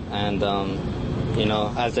 and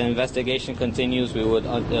as the investigation continues, we would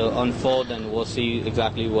unfold and we'll see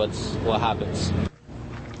exactly what happens.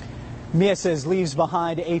 Mieses leaves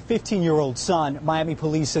behind a 15-year-old son. Miami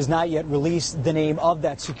police has not yet released the name of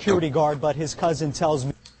that security guard, but his cousin tells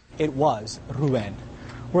me it was Ruben.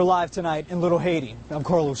 We're live tonight in Little Haiti. I'm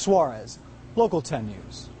Carlos Suarez, Local 10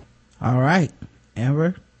 News. All right,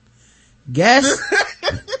 Amber. Guess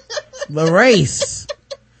the race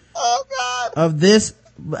of this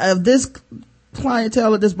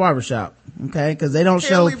clientele at this barbershop. Okay, because they don't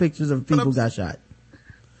show pictures of people who got shot.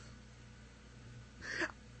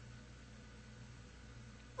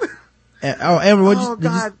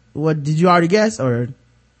 Amber, did you already guess or?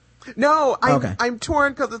 No, Okay. I'm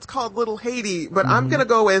torn because it's called Little Haiti, but I'm gonna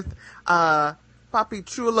go with Papi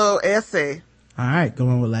Chulo Ese. All right,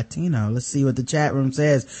 going with Latino. Let's see what the chat room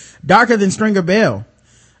says. Darker than Stringer Bell.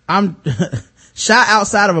 I'm shot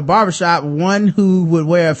outside of a barbershop. One who would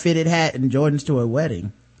wear a fitted hat and Jordans to a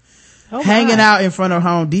wedding. Hanging out in front of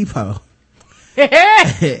Home Depot.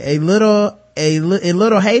 In little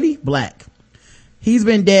Haiti, black. He's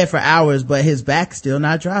been dead for hours, but his back's still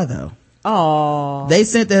not dry though. Oh. They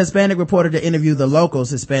sent the Hispanic reporter to interview the locals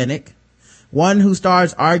Hispanic. One who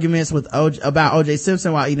starts arguments with about O.J.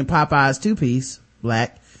 Simpson while eating Popeye's two-piece,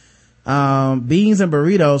 black. Beans and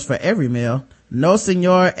burritos for every meal. No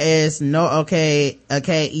señor es no okay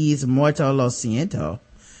es muerto lo siento.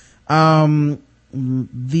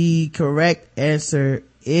 The correct answer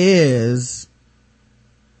is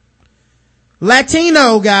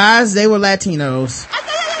Latino, guys. They were Latinos.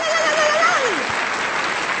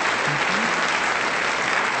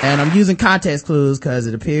 And I'm using context clues because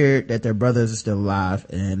it appeared that their brothers are still alive,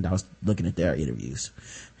 and I was looking at their interviews.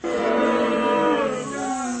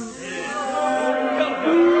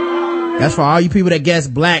 That's for all you people that guess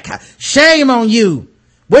black. Shame on you.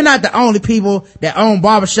 We're not the only people that own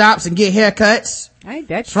barbershops and get haircuts. Ain't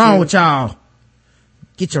that What's wrong true? with y'all?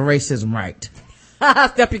 Get your racism right.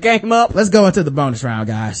 Step your game up. Let's go into the bonus round,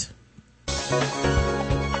 guys.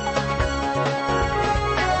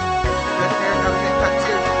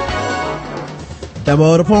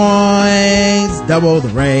 Double the points, double the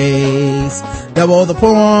race, double the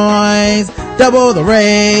points, double the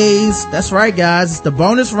race. That's right, guys. It's the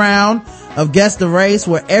bonus round of Guess the Race,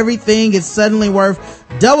 where everything is suddenly worth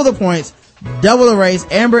double the points, double the race.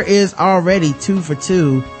 Amber is already 2 for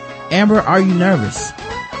 2. Amber, are you nervous?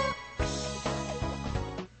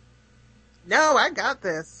 No, I got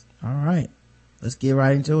this. All right. Let's get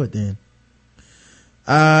right into it then.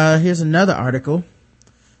 Here's another article.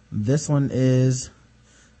 This one is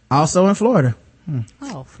also in Florida.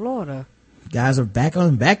 Oh, Florida. Guys are back.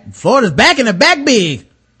 Florida's back in the back big.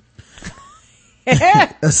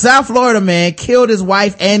 A South Florida man killed his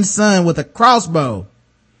wife and son with a crossbow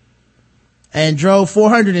and drove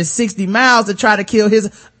 460 miles to try to kill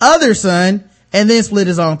his other son and then split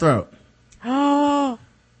his own throat. Oh.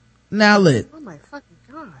 Now look, Oh my fucking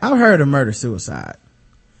god. I've heard of murder-suicide,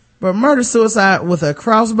 but murder-suicide with a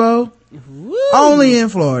crossbow? Only in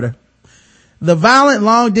Florida. The violent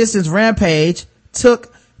long-distance rampage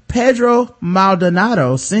took Pedro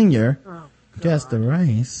Maldonado Sr. Guess the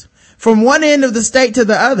race. From one end of the state to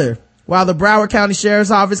the other. While the Broward County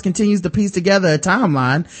Sheriff's Office continues to piece together a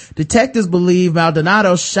timeline, detectives believe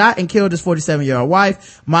Maldonado shot and killed his 47-year-old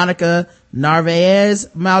wife, Monica Narvaez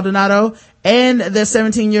Maldonado, and their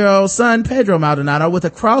 17-year-old son, Pedro Maldonado, with a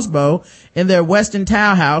crossbow in their Weston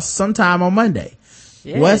townhouse sometime on Monday.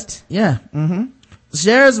 Shit.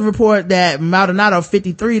 Sheriff's report that Maldonado,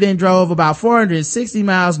 53, then drove about 460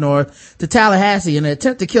 miles north to Tallahassee in an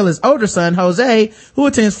attempt to kill his older son, Jose, who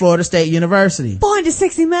attends Florida State University.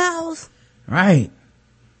 460 miles. Right.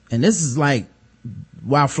 And this is like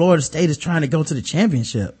while Florida State is trying to go to the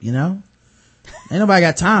championship, you know? Ain't nobody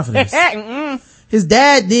got time for this. His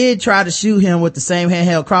dad did try to shoot him with the same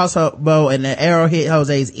handheld crossbow, and the arrow hit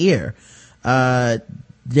Jose's ear.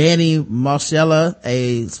 Danny Marcella,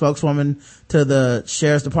 a spokeswoman to the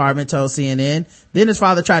sheriff's department, told CNN. Then his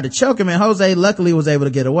father tried to choke him, and Jose luckily was able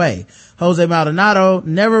to get away. Jose Maldonado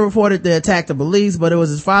never reported the attack to police, but it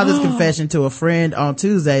was his father's confession to a friend on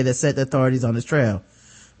Tuesday that set the authorities on his trail.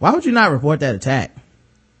 Why would you not report that attack?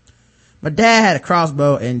 My dad had a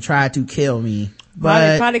crossbow and tried to kill me,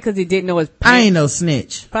 but Probably because he didn't know his I ain't no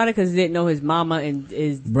snitch. Probably because he didn't know his mama and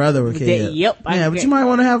his Brother were killed. Yep. Yeah, but you might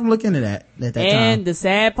want to have him look into that at that time. And the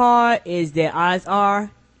sad part is that odds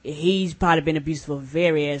are he's probably been abused for a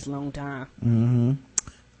very as long time.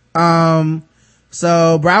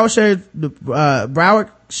 So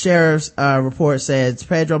Broward Sheriff's report says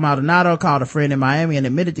Pedro Maldonado called a friend in Miami and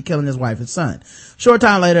admitted to killing his wife and son. Short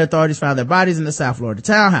time later, authorities found their bodies in the South Florida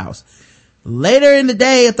townhouse. Later in the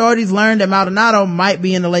day, authorities learned that Maldonado might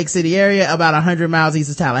be in the Lake City area about 100 miles east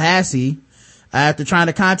of Tallahassee. After trying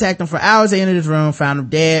to contact him for hours, they entered his room, found him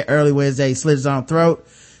dead. Early Wednesday, he slit his own throat.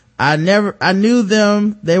 I knew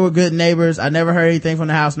them. They were good neighbors. I never heard anything from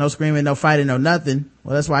the house. No screaming, no fighting, no nothing.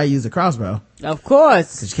 Well, that's why I used a crossbow. Of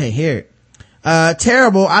course. Cause you can't hear it.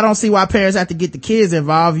 Terrible. I don't see why parents have to get the kids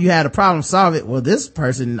involved. You had a problem, solve it. Well, this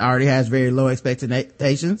person already has very low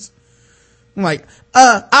expectations. I'm like,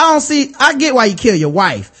 I get why you kill your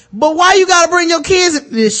wife, but why you gotta bring your kids into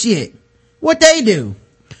this shit? What they do?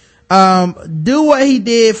 Do what he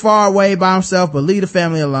did far away by himself, but leave the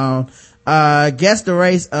family alone. Guess the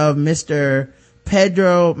race of Mr.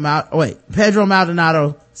 Pedro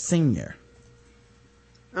Maldonado Sr.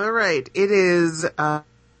 All right. It is,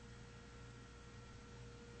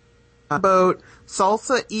 about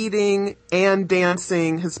salsa eating and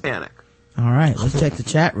dancing Hispanic. All right, let's check the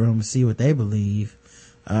chat room and see what they believe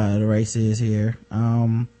the race is here.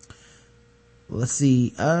 Let's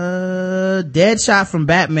see. Deadshot from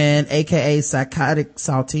Batman, aka Psychotic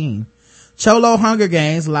Saltine. Cholo Hunger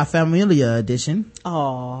Games, La Familia edition.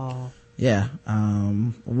 Oh. Yeah.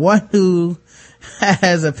 One who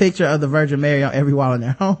has a picture of the Virgin Mary on every wall in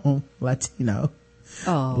their home. Latino.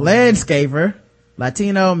 Oh. Landscaper.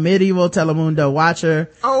 Latino, medieval Telemundo watcher.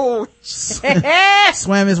 Oh,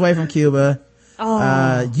 swam his way from Cuba.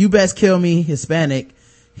 You best kill me, Hispanic.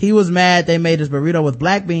 He was mad they made his burrito with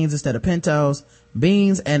black beans instead of pintos,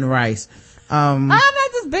 beans and rice. not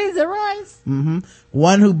just beans and rice.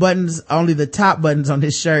 One who buttons only the top buttons on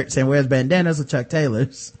his shirts and wears bandanas with Chuck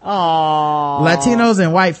Taylors. Oh. Latinos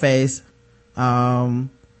and whiteface.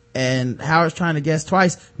 And Howard's trying to guess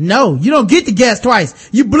twice. No, you don't get to guess twice.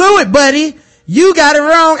 You blew it, buddy. You got it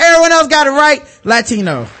wrong. Everyone else got it right.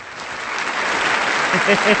 Latino.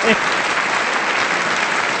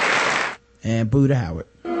 And boo to Howard.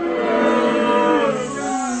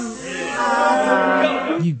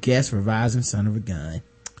 You guessed revising son of a gun.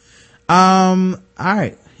 All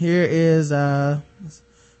right. Here is,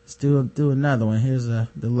 let's do another one. Here's, the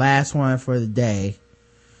last one for the day.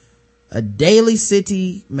 A Daly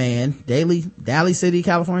City,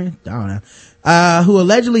 California? I don't know. Who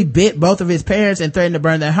allegedly bit both of his parents and threatened to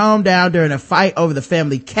burn their home down during a fight over the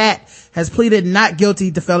family cat has pleaded not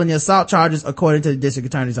guilty to felony assault charges according to the district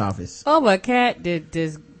attorney's office. Oh, but cat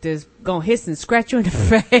just gonna hiss and scratch you in the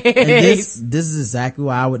face. And this is exactly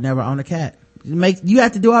why I would never own a cat. You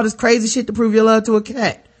have to do all this crazy shit to prove your love to a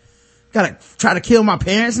cat. Gotta try to kill my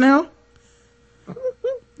parents now?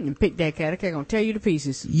 And pick that cat. That cat gonna tear you to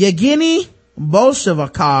pieces. Yevgeny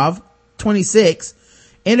Bolshevikov, 26,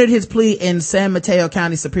 entered his plea in San Mateo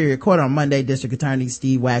County Superior Court on Monday, District Attorney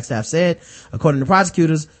Steve Wagstaff said. According to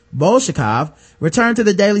prosecutors, Bolshevikov returned to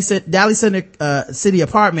the Daly Center city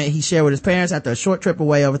apartment he shared with his parents after a short trip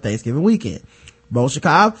away over Thanksgiving weekend.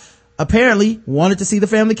 Bolshevikov apparently wanted to see the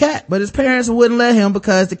family cat, but his parents wouldn't let him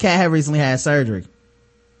because the cat had recently had surgery.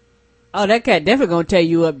 Oh, that cat definitely gonna tear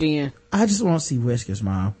you up then. I just want to see Whiskers,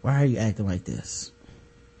 Mom. Why are you acting like this?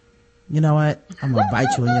 You know what? I'm gonna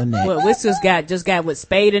bite you in your neck. Well, Whiskers just got with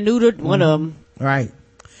spayed and neutered. One of them. Right.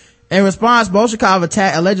 In response,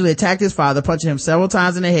 Bolshevikov allegedly attacked his father, punching him several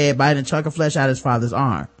times in the head, biting a chunk of flesh out of his father's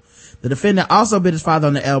arm. The defendant also bit his father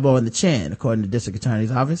on the elbow and the chin, according to the district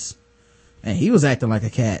attorney's office. And he was acting like a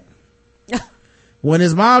cat. When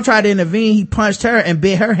his mom tried to intervene, he punched her and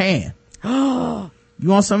bit her hand. You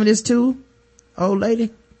want some of this too, old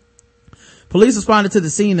lady? Police responded to the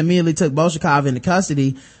scene and immediately took Bolshevikov into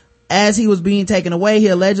custody. As he was being taken away, he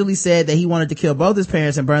allegedly said that he wanted to kill both his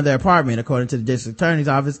parents and burn their apartment, according to the district attorney's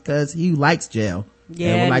office, because he likes jail.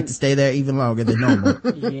 Yeah. And would like to stay there even longer than normal.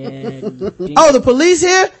 Oh, the police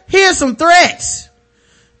here? Here's some threats.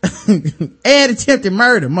 And attempted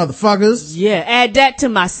murder, motherfuckers. Yeah, add that to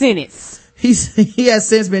my sentence. He has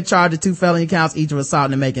since been charged with 2 felony counts, each of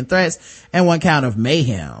assaulting and making threats, and 1 count of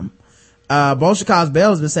mayhem. Bolshevikov's bail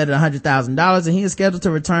has been set at $100,000, and he is scheduled to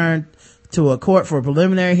return to a court for a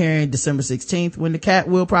preliminary hearing December 16th, when the cat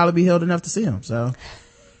will probably be healed enough to see him. So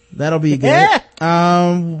that'll be good.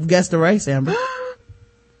 Guess the race, Amber.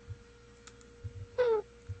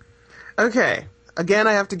 Okay. Again,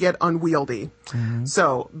 I have to get unwieldy.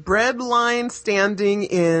 So, bread line standing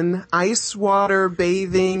in, ice water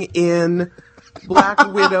bathing in,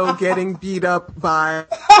 Black Widow getting beat up by...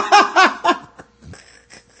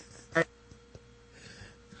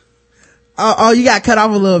 Oh, you got cut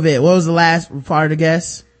off a little bit. What was the last part of the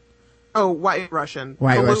guess? Oh, White Russian.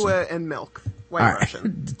 White Kahlua Russian. and milk. White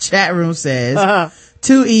Russian. The chat room says,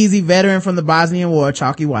 too easy, veteran from the Bosnian War,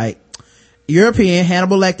 chalky white. European,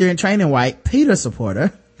 Hannibal Lecter in training white, Peter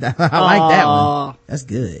supporter. I like that one. That's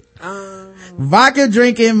good. Vodka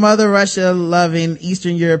drinking, Mother Russia loving,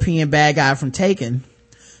 Eastern European bad guy from Taken.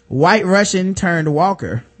 White Russian turned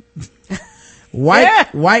Walker.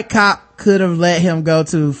 White cop could have let him go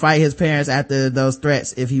to fight his parents after those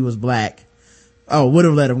threats if he was black. Oh, would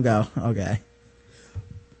have let him go. Okay.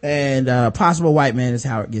 And possible white man is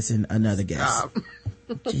Howard gets in another guess.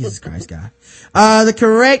 Jesus Christ, guy. The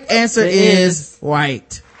correct answer is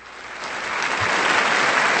white.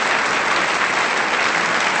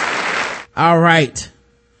 All right.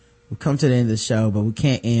 We've come to the end of the show, but we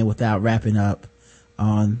can't end without wrapping up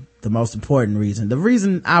on the most important reason. The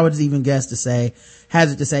reason I would even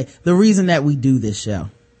hazard to say, the reason that we do this show.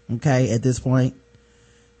 Okay, at this point.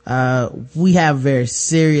 We have a very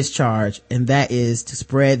serious charge, and that is to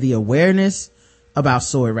spread the awareness about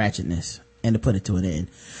sword ratchetness. and to put it to an end.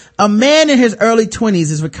 A man in his early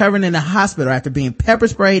 20s is recovering in a hospital after being pepper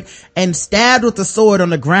sprayed and stabbed with a sword on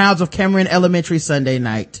the grounds of Cameron Elementary Sunday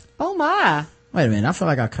night. Oh my. Wait a minute, I feel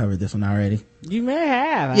like I covered this one already. You may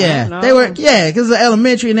have. Yeah, because it was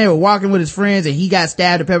elementary and they were walking with his friends and he got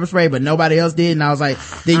stabbed with pepper spray, but nobody else did. And I was like,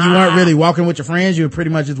 then you weren't really walking with your friends. You were pretty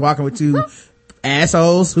much just walking with two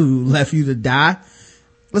assholes who left you to die.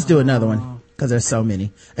 Let's do another one, because there's so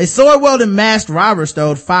many. A sword-wielding masked robber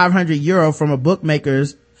stole €500 from a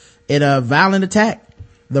bookmaker's in a violent attack.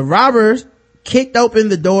 The robbers kicked open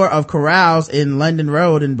the door of Corrals in London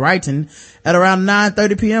Road in Brighton at around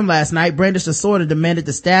 9:30 p.m. last night, brandished a sword and demanded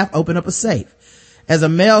the staff open up a safe. As a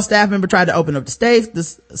male staff member tried to open up the safe,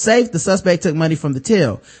 the suspect took money from the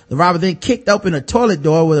till. The robber then kicked open a toilet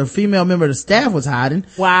door where a female member of the staff was hiding.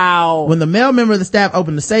 Wow. When the male member of the staff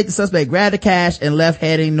opened the safe, the suspect grabbed the cash and left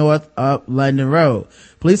heading north up London Road.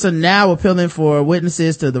 Police are now appealing for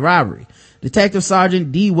witnesses to the robbery. Detective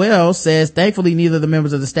Sergeant D. Wells says thankfully neither of the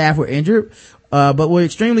members of the staff were injured, but were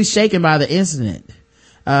extremely shaken by the incident.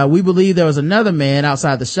 We believe there was another man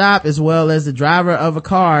outside the shop as well as the driver of a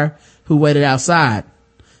car who waited outside.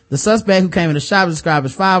 The suspect who came in the shop is described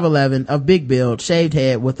as 5'11", of big build, shaved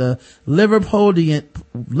head with a Liverpudlian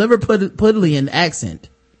accent.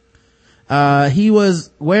 He was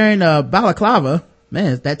wearing a balaclava.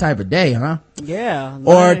 Man, it's that type of day, huh? Yeah.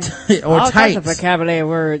 Or all tights. kinds of vocabulary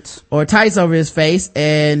words. Or tights over his face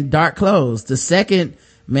and dark clothes. The second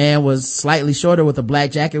man was slightly shorter with a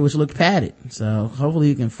black jacket which looked padded. So hopefully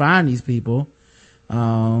you can find these people,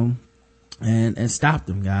 and stop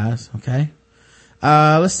them, guys. Okay.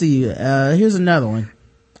 Let's see. Here's another one.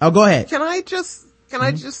 Oh, go ahead. Can I just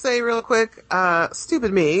say real quick,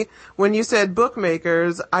 stupid me, when you said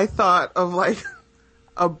bookmakers, I thought of like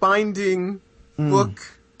a binding book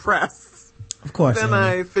press. Of course. Then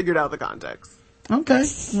I figured out the context. Okay.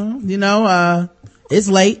 Well, it's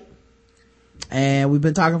late and we've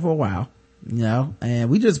been talking for a while, and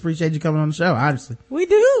we just appreciate you coming on the show, honestly. We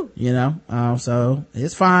do. So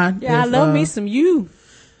it's fine. Yeah, I love me some you.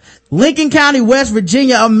 Lincoln County, West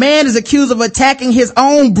Virginia, a man is accused of attacking his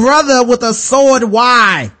own brother with a sword.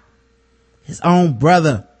 Why? His own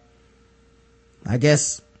brother. I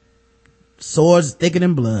guess swords thicker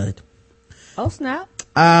than blood. Oh, snap.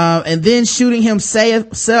 And then shooting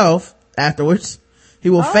himself afterwards. He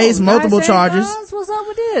will face multiple charges. What's up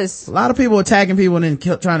with this? A lot of people attacking people and then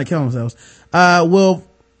trying to kill themselves.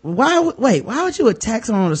 Why would you attack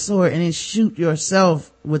someone with a sword and then shoot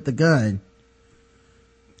yourself with the gun?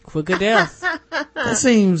 Quicker death. That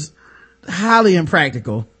seems highly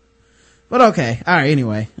impractical. But okay. All right.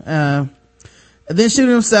 Anyway, then shooting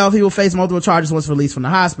himself, he will face multiple charges once released from the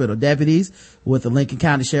hospital. Deputies with the Lincoln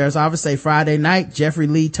County Sheriff's Office say Friday night, Jeffrey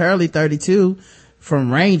Lee Turley, 32,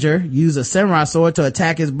 from Ranger, used a samurai sword to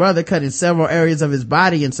attack his brother, cutting several areas of his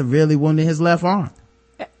body and severely wounding his left arm.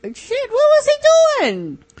 Shit, what was he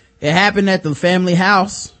doing? It happened at the family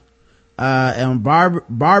house, on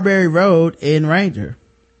Barberry Road in Ranger,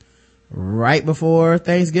 right before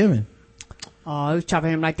Thanksgiving. Oh, he was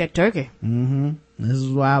chopping him like that turkey. This is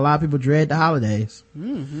why a lot of people dread the holidays.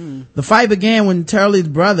 The fight began when Turley's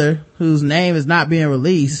brother, whose name is not being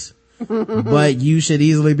released, but you should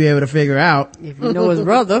easily be able to figure out. If you know his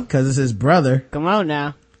brother. Because it's his brother. Come on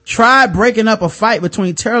now. Tried breaking up a fight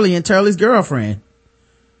between Turley and Turley's girlfriend.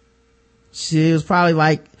 She was probably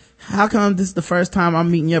like, how come this is the first time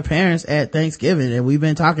I'm meeting your parents at Thanksgiving and we've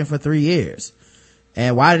been talking for 3 years?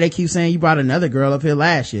 And why do they keep saying you brought another girl up here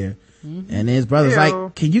last year? And then his brother's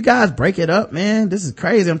like, can you guys break it up, man? This is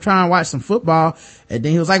crazy. I'm trying to watch some football. And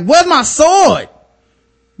then he was like, where's my sword?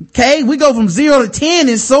 Okay, we go from 0 to 10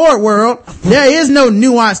 in sword world. There is no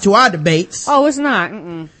nuance to our debates. Oh, it's not.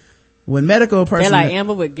 Mm-mm. When medical personnel, they're like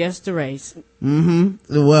Amber with guess the race. Well,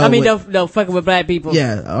 I mean, don't fucking with black people.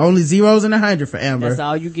 Yeah, only zeros and 100 for Amber. That's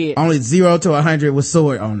all you get. Only 0 to 100 with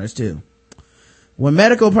sword owners too. When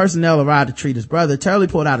medical personnel arrived to treat his brother, Turley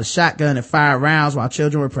pulled out a shotgun and fired rounds while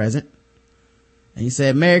children were present. And he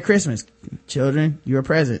said, "Merry Christmas, children. You were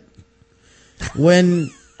present." When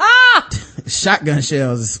shotgun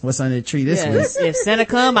shells is what's under the tree this week. If Santa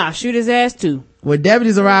come, I'll shoot his ass too. When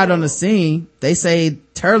deputies arrived on the scene, they say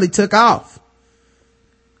Turley took off.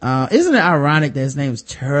 Isn't it ironic that his name is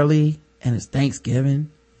Turley and it's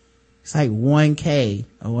Thanksgiving? It's like 1K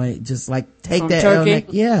away. Just like take from that Turkey?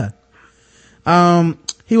 Yeah.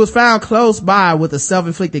 He was found close by with a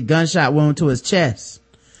self-inflicted gunshot wound to his chest.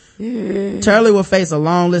 Turley will face a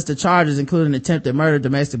long list of charges, including attempted murder,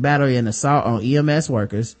 domestic battery, and assault on EMS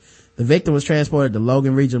workers. The victim was transported to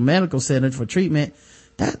Logan Regional Medical Center for treatment.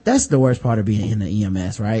 That's the worst part of being in the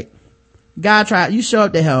EMS, right? You show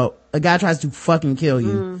up to help. A guy tries to fucking kill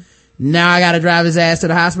you. Now I gotta drive his ass to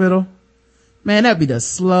the hospital. Man, that'd be the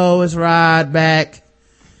slowest ride back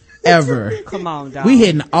ever. Come on, dog. We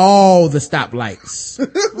hitting all the stoplights.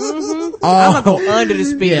 I'm gonna go under the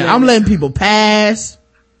speed limit. I'm letting people pass.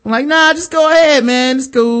 I'm like, nah, just go ahead, man. It's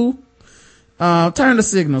cool. Turn the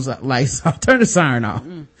signals lights off. Turn the siren off.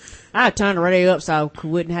 I turned the radio up so I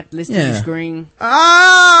wouldn't have to listen to the screen.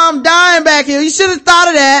 I'm dying back here. You should have thought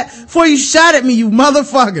of that before you shot at me, you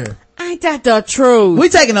motherfucker. Ain't that the truth? We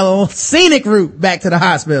taking a scenic route back to the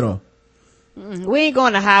hospital. We ain't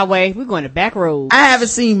going the highway. We're going the back road. I haven't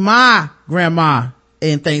seen my grandma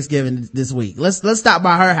in Thanksgiving this week. Let's stop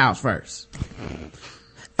by her house first.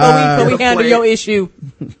 Before we handle your issue.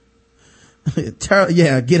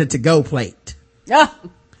 Get a to-go plate. Ah.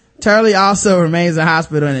 Turley also remains in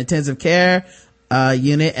hospital in intensive care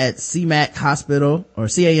unit at CMAC Hospital or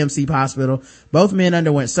CAMC Hospital. Both men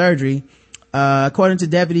underwent surgery. According to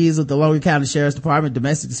deputies with the Logan County Sheriff's Department,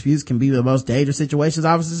 domestic disputes can be the most dangerous situations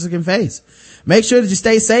officers can face. Make sure that you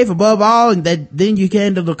stay safe above all, and that then you can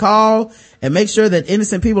handle the call, and make sure that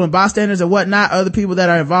innocent people and bystanders and whatnot, other people that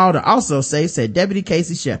are involved, are also safe, said Deputy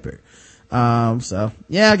Casey Shepard. So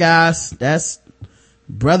yeah, guys, that's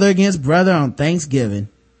brother against brother on Thanksgiving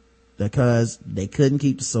because they couldn't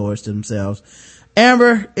keep the swords to themselves.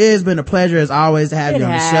 Amber, it has been a pleasure as always to have you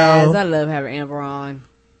on the show. I love having Amber on.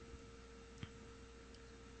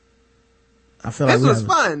 I feel like this was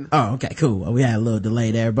fun. Oh, okay, cool. We had a little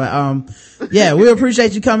delay there, but yeah, we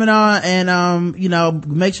appreciate you coming on, and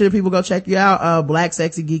make sure people go check you out, Black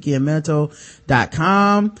Sexy Geeky and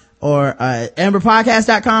Mental.com or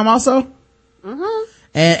amberpodcast.com also.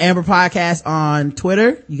 And Amber Podcast on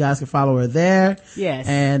Twitter. You guys can follow her there. Yes.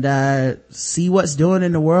 And see what's doing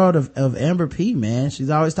in the world of Amber P, man.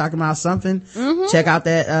 She's always talking about something. Check out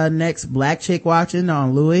that next Black Chick Watching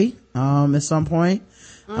on Louis at some point.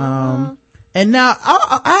 And now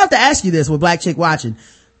I have to ask you this with Black Chick Watching.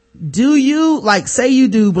 Do you, say you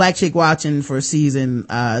do Black Chick Watching for season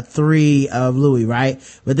 3 of Louis,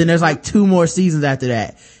 right? But then there's 2 more seasons after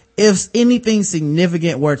that. If anything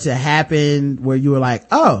significant were to happen where you were like,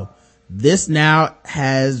 oh, this now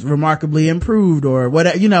has remarkably improved or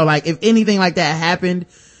whatever, if anything like that happened,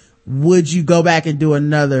 would you go back and do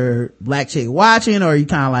another Black Chick Watching, or are you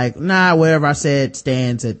kind of like, nah, whatever I said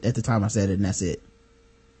stands at the time I said it and that's it?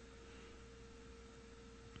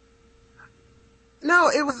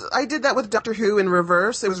 No, I did that with Doctor Who in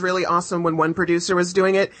reverse. It was really awesome when one producer was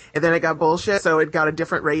doing it, and then it got bullshit, so it got a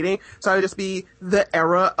different rating. So I would just be the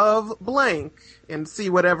era of blank, and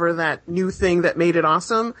see whatever that new thing that made it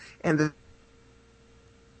awesome, and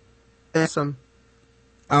awesome.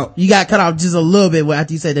 Oh, you got cut off just a little bit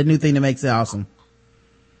after you said the new thing that makes it awesome.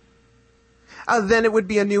 Then it would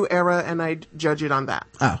be a new era, and I'd judge it on that.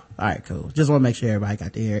 Oh, all right, cool. Just want to make sure everybody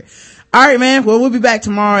got to hear it. All right, man. Well, we'll be back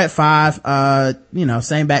tomorrow at 5.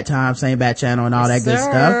 Same bat time, same bat channel, and all that good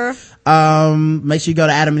stuff. Make sure you go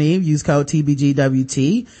to Adam and Eve, use code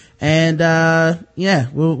TBGWT, and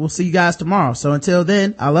we'll see you guys tomorrow. So until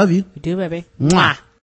then, I love you. You do, baby. Mwah.